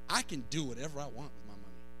 I can do whatever I want with my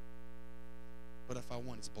money. But if I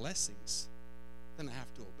want his blessings, then I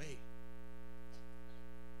have to obey.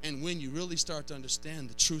 And when you really start to understand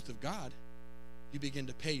the truth of God, you begin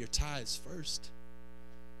to pay your tithes first.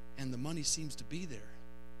 And the money seems to be there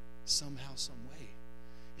somehow, some way.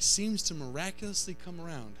 It seems to miraculously come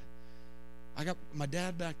around. I got my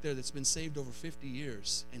dad back there that's been saved over 50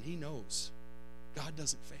 years, and he knows God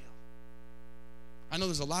doesn't fail. I know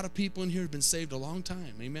there's a lot of people in here who've been saved a long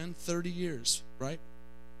time. Amen? 30 years, right?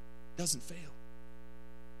 Doesn't fail.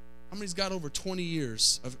 How many's got over 20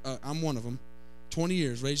 years? I'm one of them. 20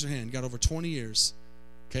 years. Raise your hand. Got over 20 years.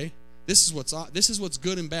 Okay? This is what's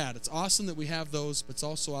good and bad. It's awesome that we have those, but it's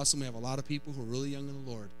also awesome we have a lot of people who are really young in the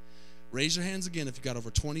Lord. Raise your hands again if you've got over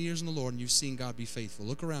 20 years in the Lord and you've seen God be faithful.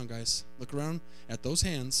 Look around, guys. Look around at those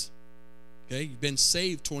hands. Okay? You've been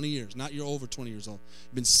saved 20 years. Not you're over 20 years old.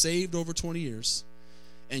 You've been saved over 20 years,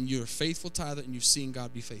 and you're a faithful tither, and you've seen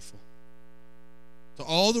God be faithful. So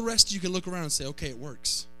all the rest you can look around and say, okay, it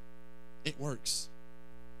works. It works.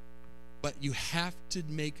 But you have to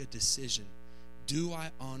make a decision. Do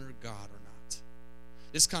I honor God or not?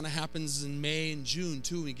 This kind of happens in May and June,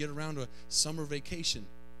 too, when we get around to a summer vacation.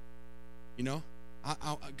 You know,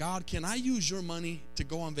 God, can I use your money to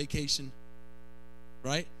go on vacation?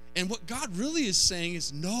 Right? And what God really is saying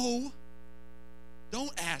is, no,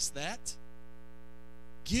 don't ask that.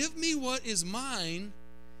 Give me what is mine,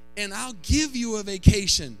 and I'll give you a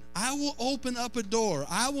vacation. I will open up a door.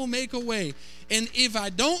 I will make a way. And if I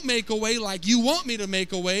don't make a way like you want me to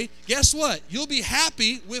make a way, guess what? You'll be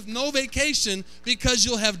happy with no vacation because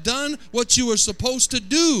you'll have done what you were supposed to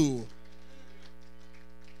do.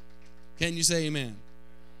 Can you say amen?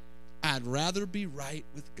 I'd rather be right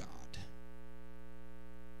with God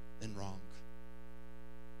than wrong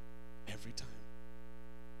every time.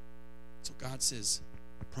 So God says,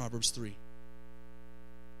 Proverbs 3,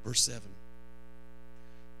 verse 7,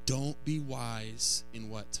 don't be wise in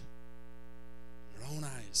what? Your own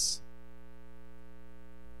eyes.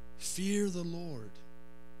 Fear the Lord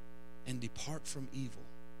and depart from evil.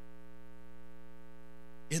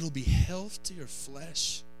 It'll be health to your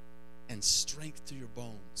flesh and strength to your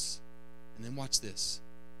bones. And then watch this.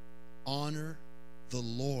 Honor the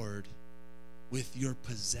Lord with your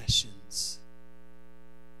possessions.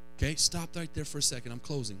 Okay, stop right there for a second. I'm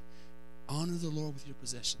closing. Honor the Lord with your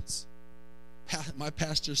possessions. My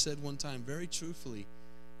pastor said one time, very truthfully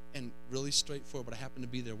and really straightforward, but I happened to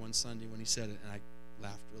be there one Sunday when he said it, and I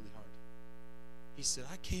laughed really hard. He said,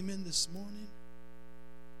 I came in this morning,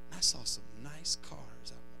 and I saw some nice cars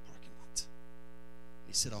out in the parking lot.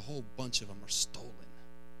 He said, a whole bunch of them are stolen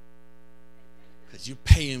because you're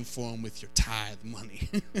paying for them with your tithe money.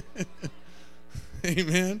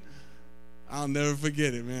 Amen. I'll never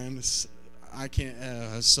forget it, man. It's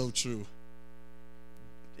so true.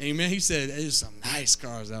 Amen. He said, there's some nice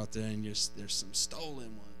cars out there, and there's some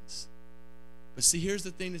stolen ones. But see, here's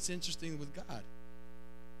the thing that's interesting with God.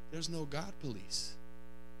 There's no God police.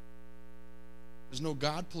 There's no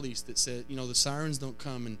God police that said, the sirens don't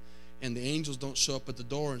come and the angels don't show up at the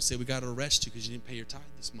door and say, we got to arrest you because you didn't pay your tithe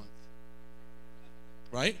this month.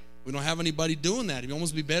 Right? We don't have anybody doing that. It'd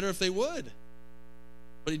almost be better if they would.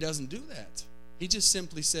 But he doesn't do that. He just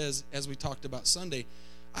simply says, as we talked about Sunday,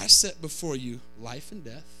 I set before you life and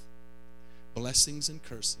death, blessings and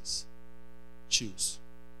curses. Choose.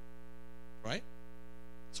 Right?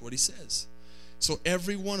 That's what he says. So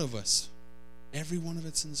every one of us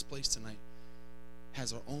in this place tonight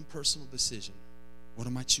has our own personal decision. What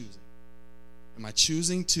am I choosing? Am I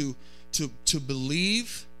choosing to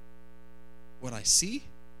believe what I see,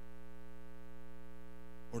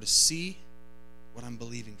 or to see what I'm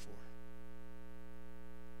believing for?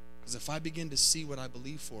 Because if I begin to see what I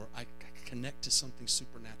believe for, I connect to something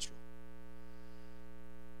supernatural.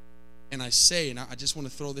 And I say, and I just want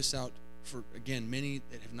to throw this out for, again, many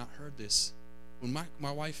that have not heard this. When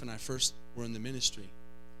my wife and I first were in the ministry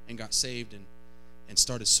and got saved and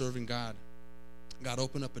started serving God, God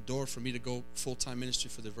opened up a door for me to go full-time ministry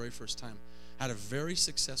for the very first time. I had a very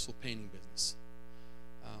successful painting business.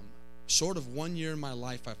 Short of 1 year in my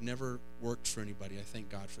life, I've never worked for anybody. I thank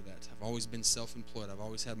God for that. I've always been self-employed. I've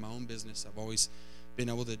always had my own business. I've always been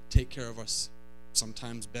able to take care of us,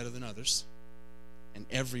 sometimes better than others. And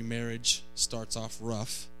every marriage starts off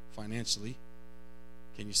rough financially.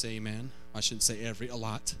 Can you say amen? I shouldn't say every, a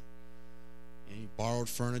lot. And you borrowed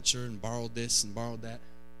furniture and borrowed this and borrowed that.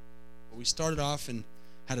 But we started off and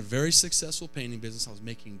had a very successful painting business. I was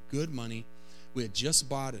making good money. We had just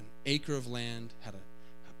bought an acre of land, had a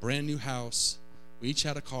brand new house. We each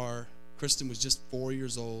had a car. Kristen was just 4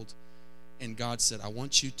 years old. And God said, I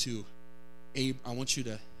want you to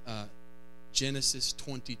Genesis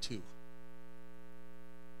 22. I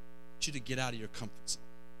want you to get out of your comfort zone.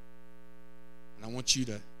 And I want you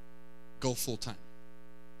to go full time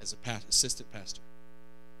as a assistant pastor.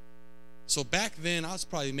 So back then, I was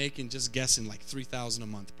probably making, just guessing, like $3,000 a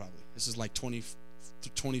month probably. This is like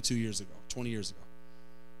 22 years ago, 20 years ago.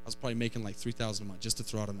 I was probably making like $3,000 a month, just to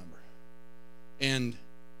throw out a number. And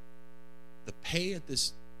the pay at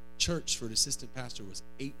this church for an assistant pastor was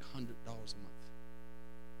 $800 a month.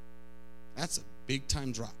 That's a big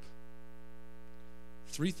time drop.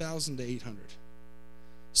 3,000 to 800.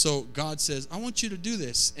 So God says, I want you to do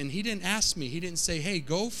this. And he didn't ask me. He didn't say, hey,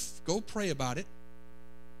 go pray about it.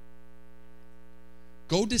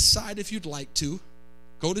 Go decide if you'd like to.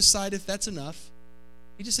 Go decide if that's enough.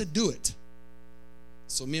 He just said, do it.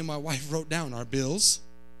 So me and my wife wrote down our bills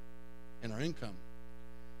and our income.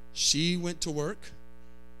 She went to work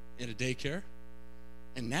in a daycare.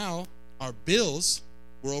 And now our bills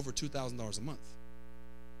were over $2,000 a month.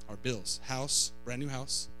 Our bills. House, brand new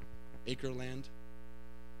house, acre of land.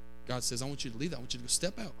 God says, I want you to leave that. I want you to go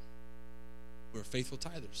step out. We're faithful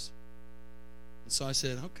tithers. And so I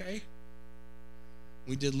said, okay.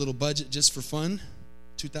 We did a little budget just for fun.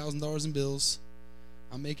 $2,000 in bills.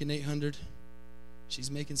 I'm making $800.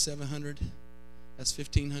 She's making $700. That's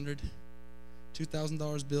 $1,500.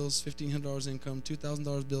 $2,000 bills, $1,500 income.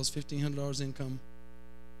 $2,000 bills, $1,500 income.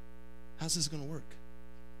 How's this going to work?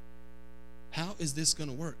 How is this going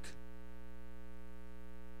to work?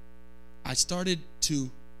 I started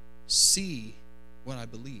to see what I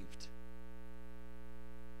believed.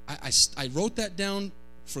 I wrote that down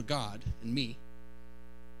for God and me.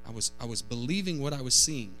 I was believing what I was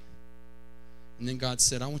seeing. And then God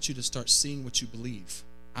said, I want you to start seeing what you believe.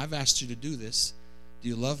 I've asked you to do this. Do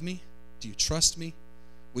you love me? Do you trust me?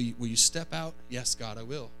 Will you step out? Yes, God, I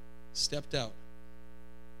will. Stepped out.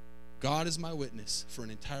 God is my witness for an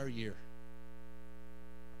entire year.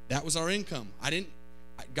 That was our income.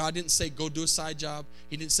 God didn't say, go do a side job.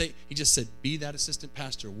 He just said, be that assistant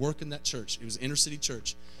pastor, work in that church. It was an inner city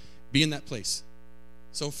church. Be in that place.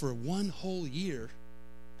 So for one whole year,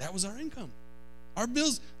 that was our income. Our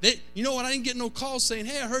bills, you know what? I didn't get no calls saying,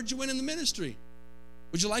 hey, I heard you went in the ministry.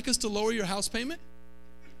 Would you like us to lower your house payment?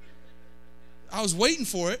 I was waiting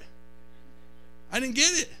for it. I didn't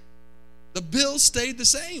get it. The bills stayed the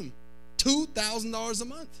same. $2,000 a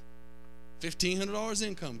month. $1,500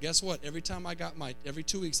 income. Guess what? Every 2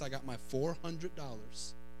 weeks I got my $400.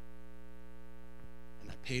 And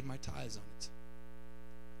I paid my tithes on it.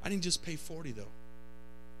 I didn't just pay 40 though.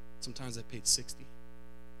 Sometimes I paid 60.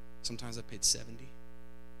 Sometimes I paid 70.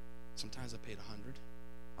 Sometimes I paid 100.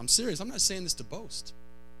 I'm serious. I'm not saying this to boast.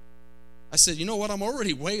 I said, you know what? I'm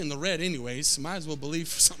already way in the red anyways. Might as well believe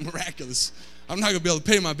for something miraculous. I'm not going to be able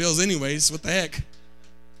to pay my bills anyways. What the heck?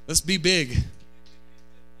 Let's be big.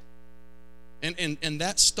 And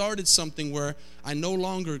that started something where I no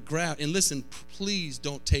longer grabbed. And listen, please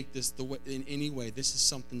don't take this in any way. This is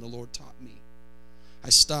something the Lord taught me.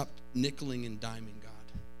 I stopped nickeling and diming God.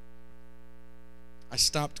 I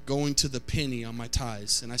stopped going to the penny on my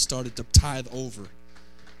tithes, and I started to tithe over.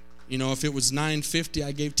 You know, if it was $9.50,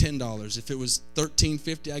 I gave $10. If it was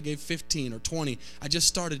 $13.50, I gave $15 or $20. I just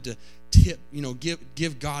started to tip,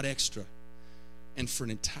 give God extra. And for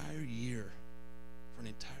an entire year,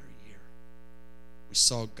 we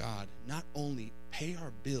saw God not only pay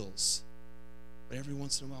our bills, but every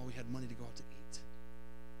once in a while we had money to go out to eat.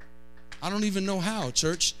 I don't even know how,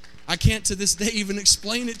 church. I can't to this day even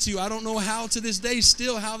explain it to you. I don't know how to this day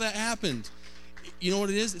still how that happened. You know what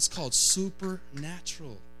it is? It's called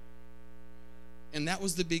supernatural. And that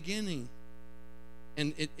was the beginning.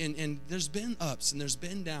 And there's been ups and there's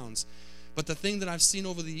been downs. But the thing that I've seen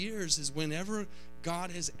over the years is whenever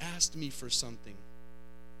God has asked me for something,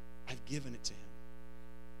 I've given it to him.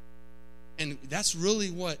 And that's really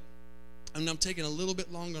what, I'm taking a little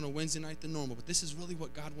bit longer on a Wednesday night than normal, but this is really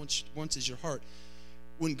what God wants is your heart.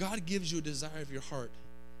 When God gives you a desire of your heart,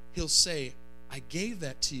 he'll say, I gave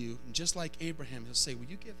that to you. And just like Abraham, he'll say, will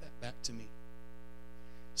you give that back to me?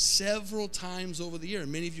 Several times over the year,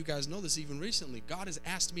 and many of you guys know this even recently, God has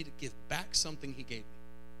asked me to give back something he gave me.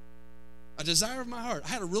 A desire of my heart. I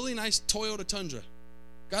had a really nice Toyota Tundra.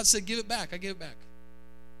 God said, give it back. I gave it back.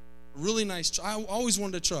 A really nice, I always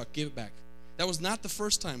wanted a truck. Give it back. That was not the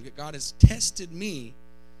first time that God has tested me.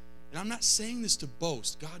 And I'm not saying this to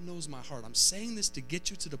boast. God knows my heart. I'm saying this to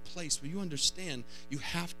get you to the place where you understand you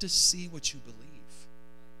have to see what you believe.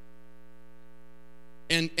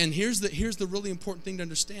 And here's the really important thing to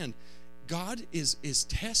understand. God is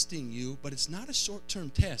testing you, but it's not a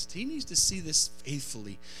short-term test. He needs to see this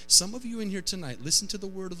faithfully. Some of you in here tonight, listen to the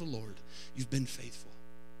word of the Lord. You've been faithful.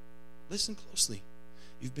 Listen closely.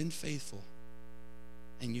 You've been faithful.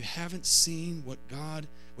 And you haven't seen what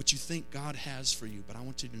you think God has for you. But I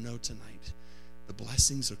want you to know tonight, the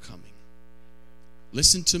blessings are coming.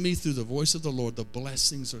 Listen to me through the voice of the Lord. The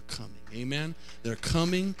blessings are coming. Amen. They're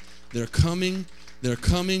coming. They're coming. They're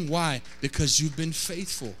coming. Why? Because you've been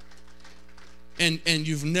faithful. and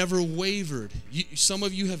you've never wavered. Some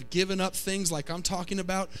of you have given up things like I'm talking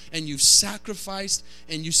about, and you've sacrificed,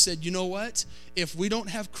 and you said, you know what? If we don't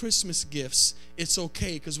have Christmas gifts, it's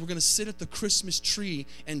okay, because we're going to sit at the Christmas tree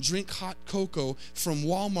and drink hot cocoa from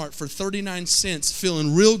Walmart for 39 cents,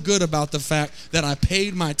 feeling real good about the fact that I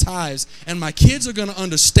paid my tithes, and my kids are going to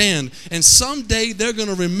understand, and someday they're going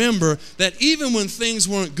to remember that even when things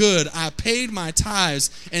weren't good, I paid my tithes,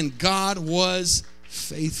 and God was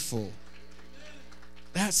faithful.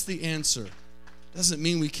 That's the answer. Doesn't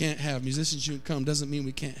mean we can't have musicians who come. Doesn't mean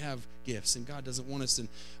we can't have gifts. And God doesn't want us to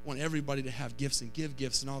want everybody to have gifts and give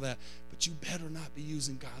gifts and all that. But you better not be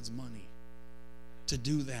using God's money to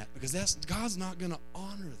do that, because God's not going to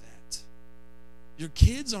honor that. Your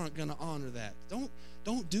kids aren't going to honor that.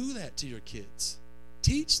 Don't do that to your kids.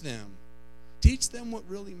 Teach them. Teach them what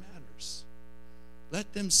really matters.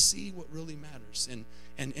 Let them see what really matters,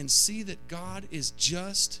 and see that God is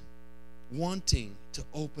just wanting to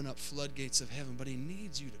open up floodgates of heaven, but he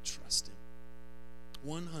needs you to trust him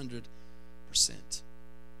 100%.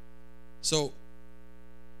 So,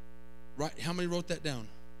 right, how many wrote that down?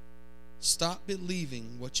 Stop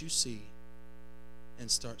believing what you see and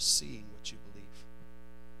start seeing what you believe.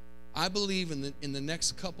 I believe in the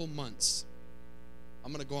next couple months,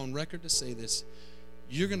 I'm going to go on record to say this,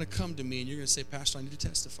 you're going to come to me and you're going to say, Pastor, I need to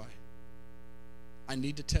testify. I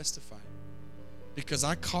need to testify. Because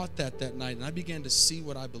I caught that night, and I began to see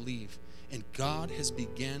what I believe. And God has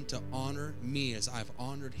began to honor me as I've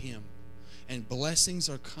honored him. And blessings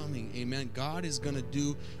are coming. Amen. God is going to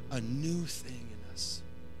do a new thing in us.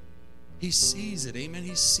 He sees it. Amen.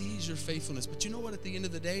 He sees your faithfulness. But you know what? At the end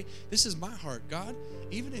of the day, this is my heart. God,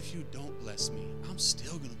 even if you don't bless me, I'm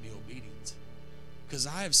still going to be obedient. Because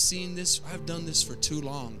I have seen this. I've done this for too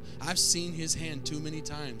long. I've seen his hand too many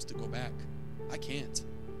times to go back. I can't.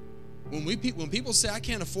 When people say I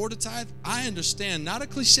can't afford a tithe, I understand, not a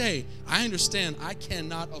cliche, I understand I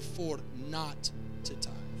cannot afford not to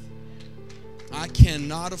tithe. I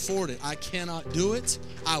cannot afford it. I cannot do it.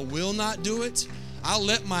 I will not do it. I'll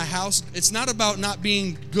let my house, it's not about not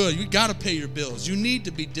being good. You got to pay your bills. You need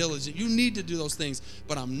to be diligent. You need to do those things.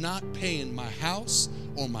 But I'm not paying my house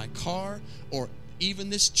or my car or even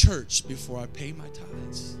this church before I pay my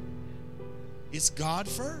tithes. It's God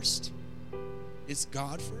first. It's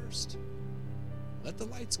God first. Let the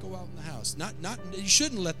lights go out in the house. Not you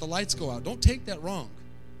shouldn't let the lights go out. Don't take that wrong.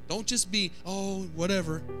 Don't just be, oh,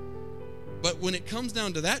 whatever. But when it comes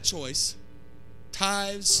down to that choice,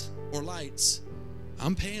 tithes or lights,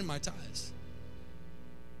 I'm paying my tithes.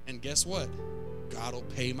 And guess what? God will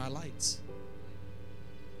pay my lights.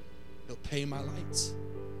 He'll pay my lights.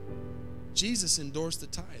 Jesus endorsed the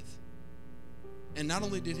tithe. And not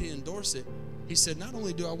only did he endorse it, he said, not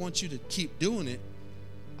only do I want you to keep doing it,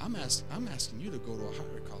 I'm asking you to go to a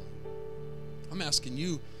higher calling. I'm asking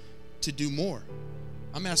you to do more.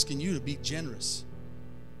 I'm asking you to be generous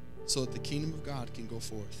so that the kingdom of God can go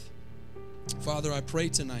forth. Father, I pray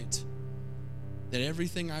tonight that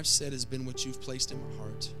everything I've said has been what you've placed in my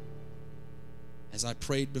heart. As I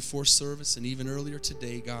prayed before service and even earlier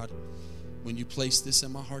today, God, when you placed this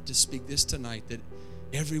in my heart to speak this tonight, that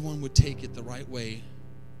everyone would take it the right way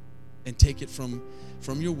and take it from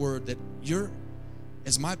your word, that you're,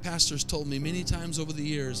 as my pastor's told me many times over the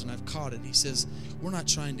years, and I've caught it, he says, we're not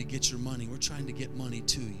trying to get your money, we're trying to get money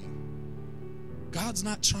to you. God's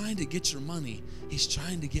not trying to get your money, he's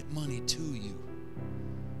trying to get money to you.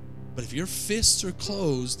 But if your fists are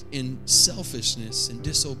closed in selfishness and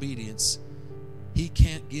disobedience, he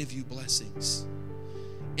can't give you blessings.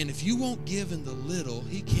 And if you won't give in the little,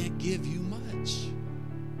 he can't give you much.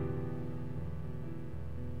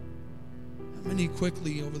 How many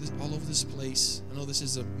quickly all over this place? I know this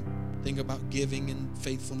is a thing about giving and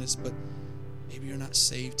faithfulness, but maybe you're not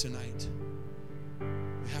saved tonight.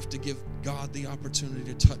 We have to give God the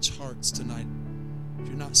opportunity to touch hearts tonight. If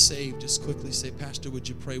you're not saved, just quickly say, Pastor, would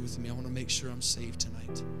you pray with me? I want to make sure I'm saved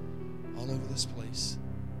tonight. All over this place.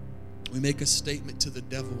 We make a statement to the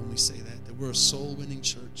devil when we say that we're a soul-winning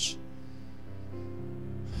church.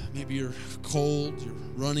 Maybe you're cold, you're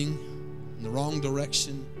running in the wrong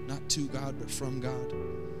direction, not to God, but from God.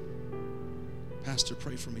 Pastor,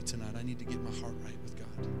 pray for me tonight. I need to get my heart right with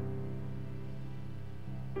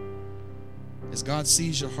God. As God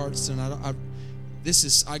sees your hearts tonight,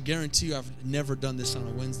 I guarantee you, I've never done this on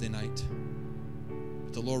a Wednesday night.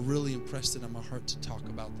 But the Lord really impressed it on my heart to talk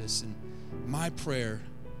about this. And my prayer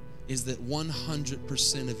is that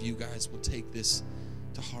 100% of you guys will take this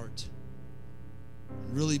to heart.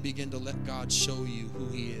 And really begin to let God show you who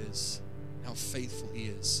he is, how faithful he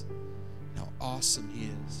is, how awesome he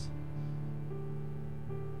is.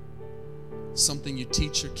 something you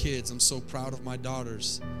teach your kids. I'm so proud of my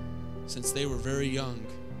daughters. Since they were very young,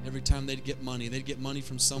 every time they'd get money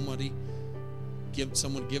from somebody.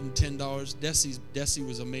 Someone give them $10. Desi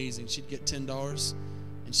was amazing. She'd get $10,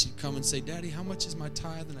 and she'd come and say, "Daddy, how much is my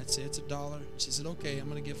tithe?" And I'd say, "It's $1." She said, "Okay, I'm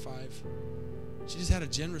going to give $5." She just had a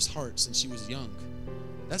generous heart since she was young.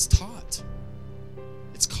 That's taught.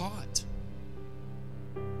 It's caught.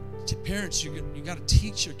 Parents, you got to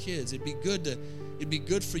teach your kids. It'd be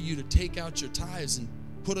good for you to take out your tithes and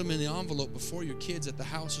put them in the envelope before your kids at the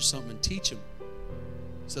house or something and teach them,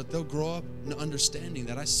 so that they'll grow up understanding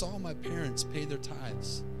that I saw my parents pay their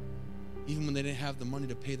tithes even when they didn't have the money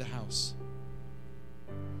to pay the house.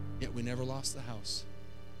 Yet we never lost the house.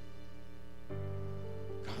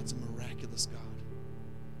 God's a miraculous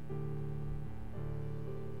God.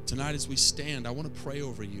 Tonight as we stand, I want to pray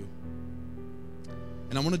over you.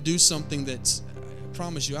 And I want to do something that, I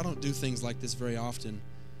promise you, I don't do things like this very often.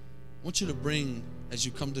 I want you to bring, as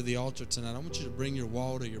you come to the altar tonight, I want you to bring your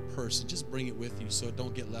wallet or your purse and just bring it with you so it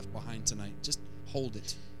don't get left behind tonight. Just hold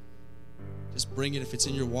it. Just bring it. If it's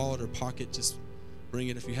in your wallet or pocket, just bring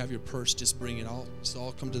it. If you have your purse, just bring it. All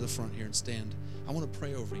come to the front here and stand. I want to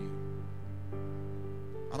pray over you.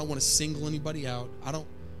 I don't want to single anybody out.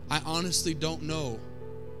 I honestly don't know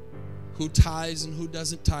who tithes and who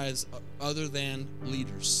doesn't tithe other than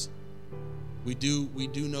leaders. We do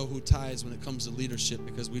know who tithes when it comes to leadership,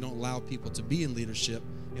 because we don't allow people to be in leadership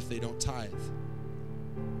if they don't tithe.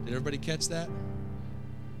 Did everybody catch that?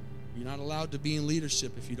 You're not allowed to be in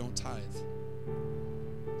leadership if you don't tithe.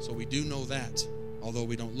 So we do know that, although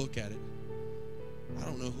we don't look at it. I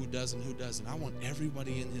don't know who does and who doesn't. I want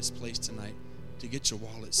everybody in this place tonight to get your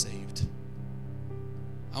wallet saved.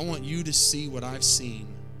 I want you to see what I've seen.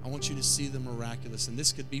 I want you to see the miraculous. And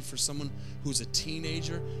this could be for someone who's a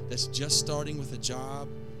teenager that's just starting with a job,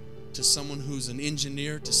 to someone who's an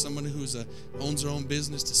engineer, to someone who's owns their own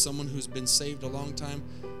business, to someone who's been saved a long time.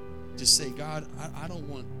 Just say, God, I don't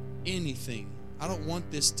want anything. I don't want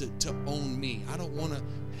this to own me. I don't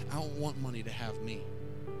want money to have me.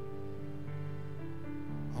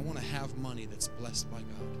 I want to have money that's blessed by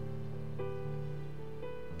God.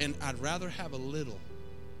 And I'd rather have a little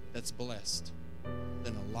that's blessed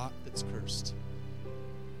than a lot that's cursed.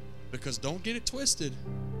 Because don't get it twisted.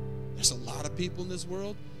 There's a lot of people in this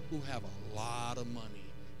world who have a lot of money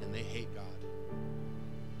and they hate God.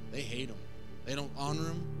 They hate Him. They don't honor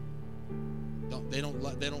Him. They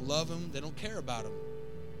don't love Him. They don't care about Him.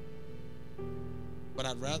 But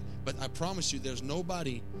I promise you, there's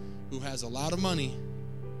nobody who has a lot of money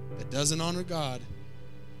that doesn't honor God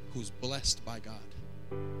who's blessed by God.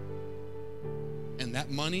 And that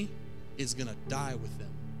money is going to die with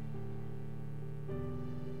them.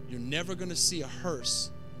 You're never going to see a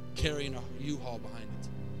hearse carrying a U-Haul behind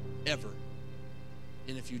it, ever.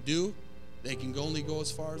 And if you do, they can only go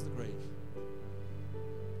as far as the grave.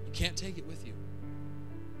 You can't take it with you.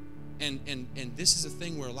 And this is a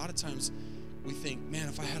thing where a lot of times we think, man,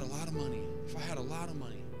 if I had a lot of money,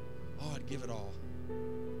 oh, I'd give it all.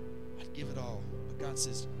 I'd give it all. But God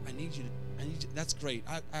says, I need you. That's great.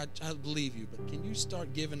 I believe you, but can you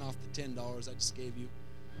start giving off the $10 I just gave you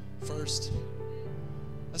first?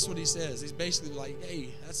 That's what He says. He's basically like, hey,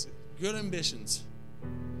 that's good ambitions.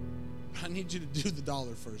 I need you to do the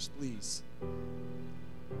dollar first, please.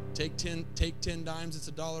 Take 10 dimes, it's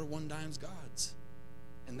 $1, 1 dime's God's.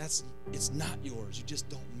 And it's not yours. You just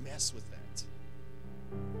don't mess with that.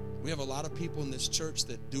 We have a lot of people in this church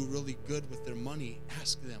that do really good with their money.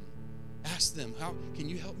 Ask them, how can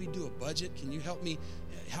you help me do a budget? Can you help me?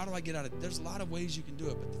 How do I get out of it? There's a lot of ways you can do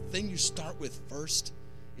it, but the thing you start with first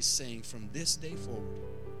is saying, from this day forward,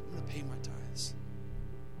 I'm going to pay my tithes.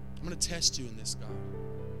 I'm going to test you in this, God.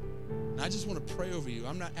 And I just want to pray over you.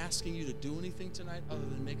 I'm not asking you to do anything tonight other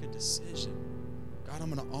than make a decision. God,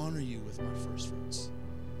 I'm going to honor you with my first fruits.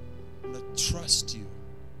 I'm going to trust you.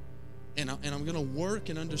 And I'm going to work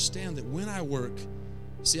and understand that when I work,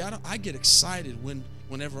 see, I get excited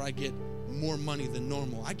whenever I get more money than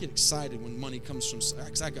normal. I get excited when money comes from,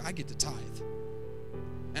 because I get to tithe.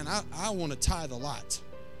 And I want to tithe a lot.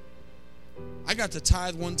 I got to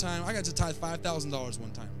tithe one time. I got to tithe $5,000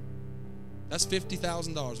 one time. That's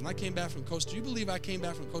 $50,000. When I came back from Costa Rica, you believe I came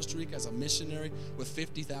back from Costa Rica as a missionary with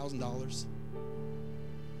 $50,000?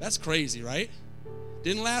 That's crazy, right?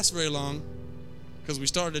 Didn't last very long because we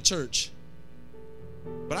started a church.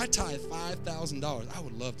 But I tithe $5,000. I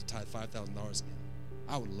would love to tithe $5,000 again.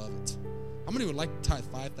 I would love it. How many would like to tithe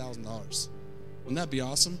 $5,000? Wouldn't that be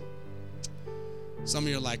awesome? Some of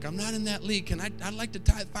you are like, I'm not in that league. I'd like to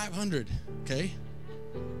tithe 500. Okay?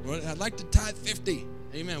 I'd like to tithe 50.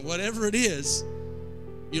 Amen. Whatever it is,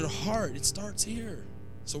 your heart, it starts here.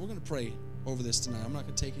 So we're going to pray. over this tonight. I'm not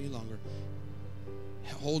going to take any longer.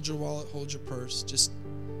 Hold your wallet, hold your purse. Just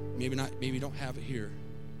maybe you don't have it here.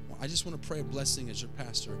 I just want to pray a blessing as your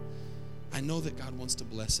pastor. I know that God wants to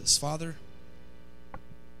bless us. Father,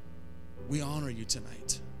 we honor you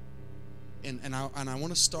tonight. And I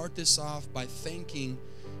want to start this off by thanking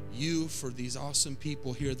you for these awesome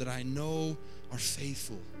people here that I know are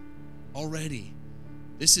faithful already.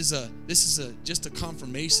 This is just a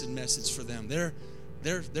confirmation message for them.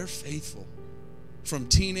 They're faithful. From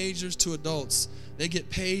teenagers to adults, they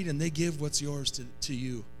get paid and they give what's yours to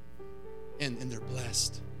you. And they're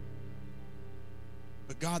blessed.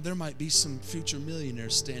 But God, there might be some future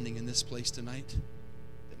millionaires standing in this place tonight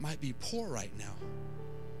that might be poor right now.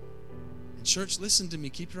 And church, listen to me.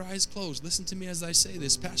 Keep your eyes closed. Listen to me as I say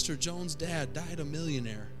this. Pastor Jones' dad died a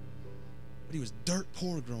millionaire, but he was dirt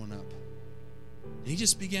poor growing up. And he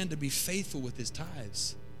just began to be faithful with his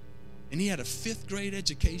tithes. And he had a 5th grade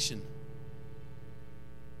education.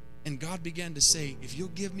 And God began to say, if you'll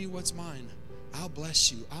give me what's mine, I'll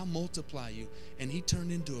bless you. I'll multiply you. And he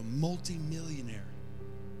turned into a multi-millionaire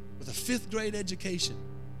with a 5th grade education.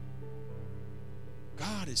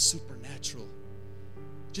 God is supernatural.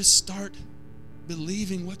 Just start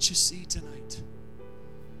believing what you see tonight.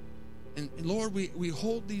 And Lord, we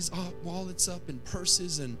hold these wallets up and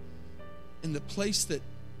purses and in the place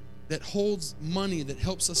that holds money that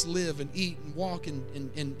helps us live and eat and walk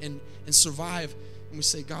and survive. And we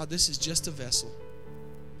say, God, this is just a vessel.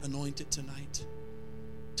 Anoint it tonight.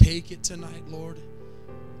 Take it tonight, Lord.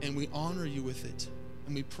 And we honor you with it.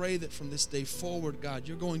 And we pray that from this day forward, God,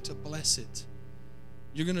 you're going to bless it.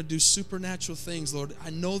 You're going to do supernatural things, Lord. I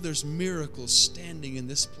know there's miracles standing in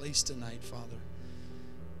this place tonight, Father.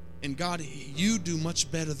 And God, you do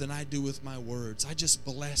much better than I do with my words. I just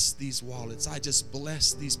bless these wallets. I just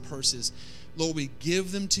bless these purses. Lord, we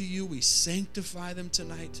give them to you. We sanctify them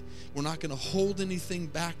tonight. We're not going to hold anything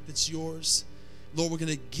back that's yours. Lord, we're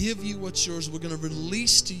going to give you what's yours. We're going to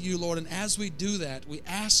release to you, Lord. And as we do that, we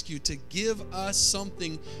ask you to give us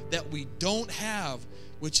something that we don't have,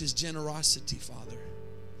 which is generosity, Father.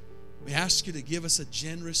 We ask you to give us a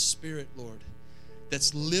generous spirit, Lord,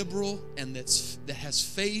 that's liberal and that has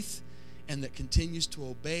faith and that continues to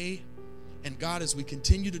obey. And God, as we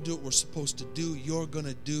continue to do what we're supposed to do, you're going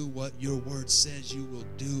to do what your word says you will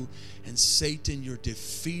do. And Satan, you're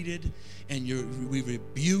defeated, and we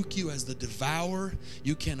rebuke you as the devourer.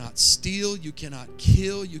 You cannot steal, you cannot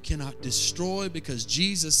kill, you cannot destroy, because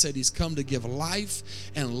Jesus said he's come to give life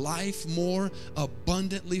and life more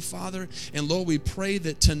abundantly, Father. And Lord, we pray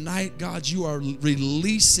that tonight, God, you are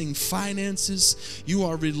releasing finances, you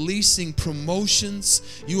are releasing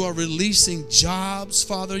promotions, you are releasing jobs,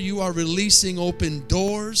 Father. You are releasing open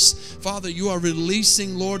doors, Father. You are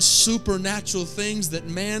releasing, Lord, supernatural things that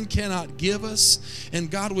man cannot give us. And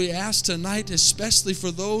God, we ask tonight, especially for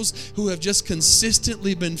those who have just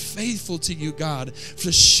consistently been faithful to you, God,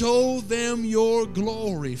 to show them your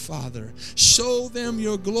glory, Father. Show them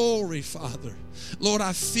your glory, Father. Lord,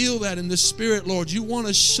 I feel that in the Spirit, Lord. You want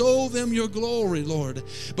to show them your glory, Lord.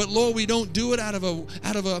 But Lord, we don't do it out of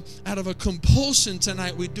a compulsion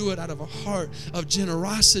tonight. We do it out of a heart of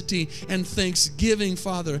generosity and thanksgiving,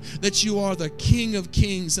 Father, that you are the King of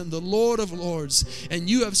Kings and the Lord of Lords, and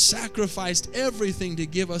you have sacrificed everything to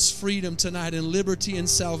give us freedom tonight and liberty and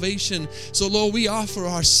salvation. So, Lord, we offer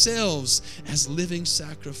ourselves as living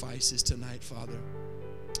sacrifices tonight, Father.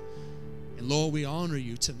 And Lord, we honor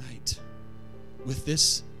you tonight with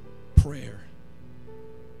this prayer.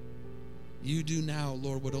 You do now,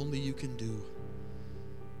 Lord, what only you can do.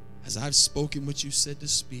 As I've spoken what you said to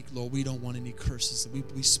speak, Lord, we don't want any curses.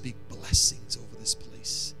 We speak blessings over this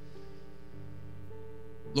place.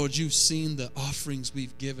 Lord, you've seen the offerings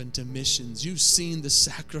we've given to missions. You've seen the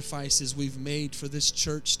sacrifices we've made for this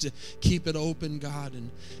church to keep it open, God. And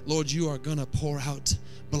Lord, you are going to pour out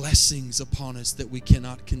blessings upon us that we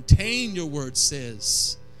cannot contain, your word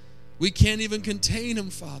says. We can't even contain them,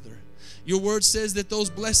 Father. Your word says that those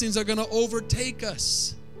blessings are going to overtake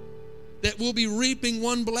us. That we'll be reaping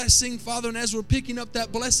one blessing, Father, and as we're picking up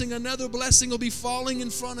that blessing, another blessing will be falling in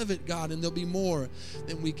front of it, God, and there'll be more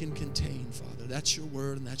than we can contain, Father. That's your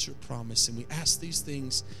word and that's your promise, and we ask these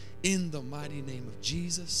things in the mighty name of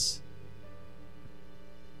Jesus.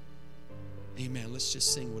 Amen. Let's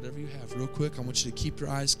just sing whatever you have real quick. I want you to keep your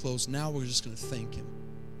eyes closed. Now we're just going to thank him.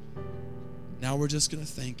 Now we're just going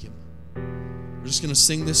to thank him. We're just going to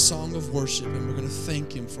sing this song of worship, and we're going to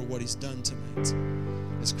thank him for what he's done tonight.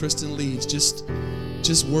 As Kristen leads, just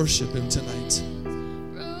worship him tonight.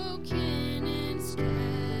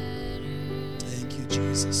 Thank you,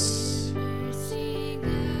 Jesus. Thank you,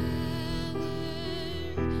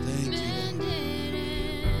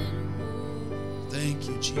 Lord.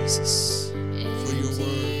 Thank you, Jesus, for your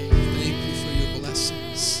word. Thank you for your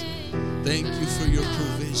blessings. Thank you for your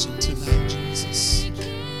provision tonight, Jesus.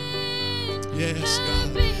 Yes,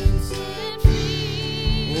 God.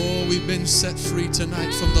 Oh, we've been set free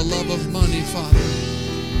tonight from the love of money, Father.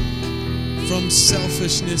 From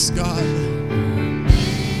selfishness, God.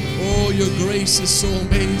 Oh, your grace is so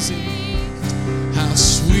amazing. How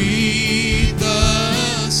sweet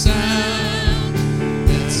the sound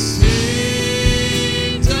that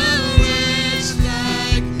saved a wretch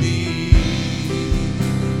like me.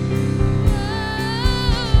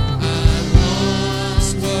 I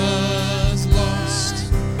once was lost,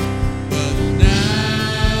 but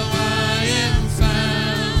now I am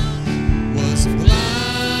found. Was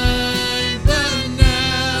blind, but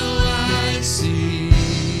now I see.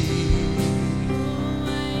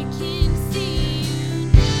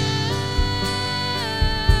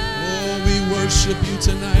 Worship you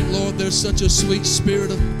tonight, Lord. There's such a sweet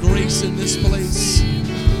spirit of grace in this place.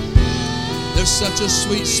 There's such a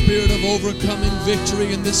sweet spirit of overcoming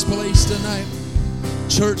victory in this place tonight.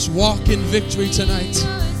 Church, walk in victory tonight.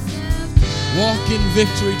 Walk in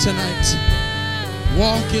victory tonight.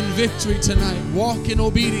 Walk in victory tonight. Walk in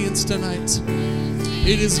obedience tonight.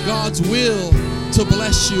 It is God's will to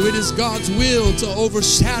bless you. It is God's will to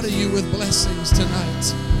overshadow you with blessings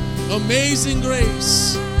tonight. Amazing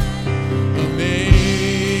grace.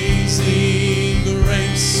 Amazing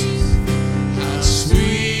grace, how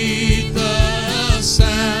sweet the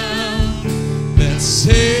sound that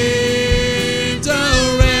saved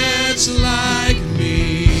a wretch like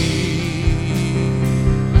me.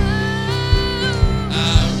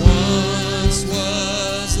 I once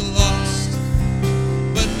was lost,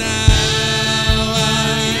 but now I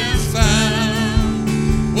am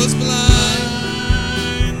found. Was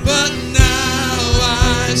blind, but now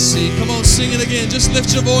I see. Come on, sing it again. Just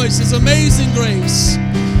lift your voice. It's amazing grace.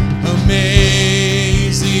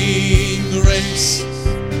 Amazing grace.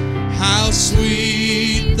 How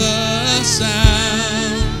sweet the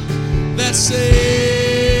sound that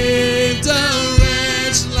saved a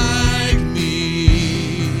wretch like me.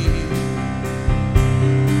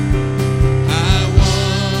 I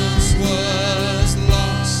once was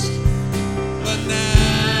lost, but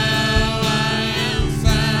now I am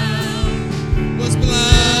found. Was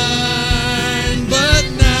blind, but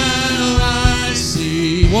now I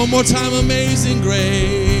see. One more time, amazing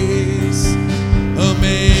grace.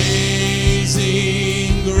 Amazing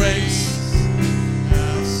grace.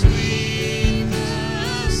 How sweet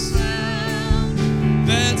the sound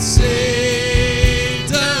that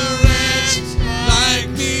saved a wretch like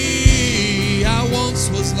me. I once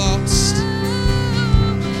was lost.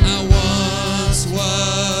 I once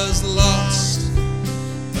was lost,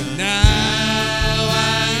 but now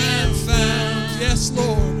I am found. Yes,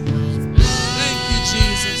 Lord. Thank you,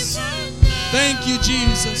 Jesus. Thank you,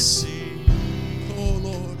 Jesus. Oh,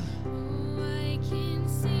 Lord.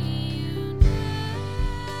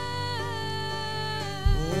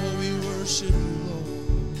 Oh, we worship you, Lord.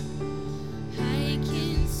 I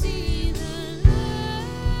can see the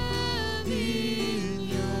love in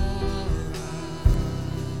your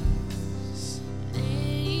eyes.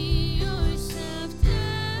 Lay yourself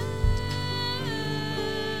down,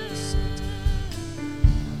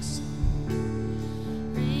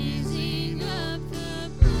 raising up the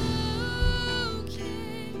broken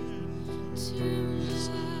tonight.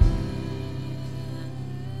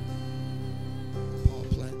 Paul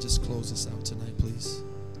Platt, just close us out tonight, please.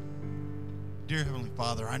 Dear Heavenly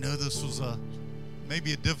Father, I know this was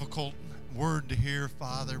maybe a difficult word to hear,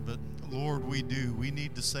 Father, but Lord, we do. We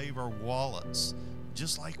need to save our wallets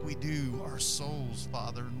just like we do our souls,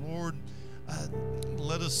 Father. And Lord,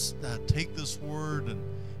 let us take this word and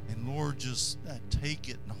Lord, just take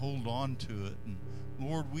it and hold on to it. And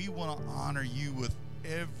Lord, we want to honor you with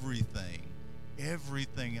everything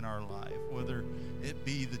in our life, whether it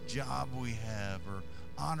be the job we have or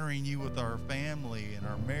honoring you with our family and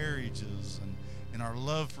our marriages and our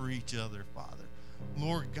love for each other, Father.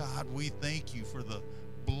 Lord God, we thank you for the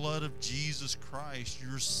blood of Jesus Christ,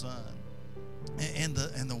 your Son, and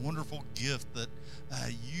the wonderful gift that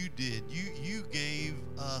you did. You gave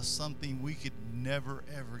us something we could never,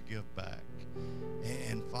 ever give back.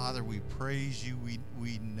 And Father, we praise you.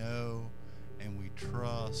 We know and we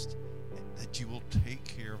trust that you will take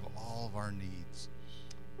care of all of our needs.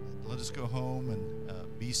 Let us go home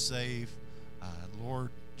and be safe.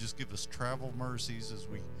 Lord, just give us travel mercies as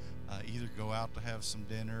we either go out to have some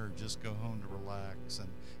dinner or just go home to relax.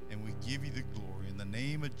 And we give you the glory in the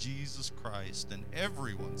name of Jesus Christ. And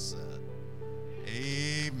everyone said,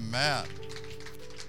 amen.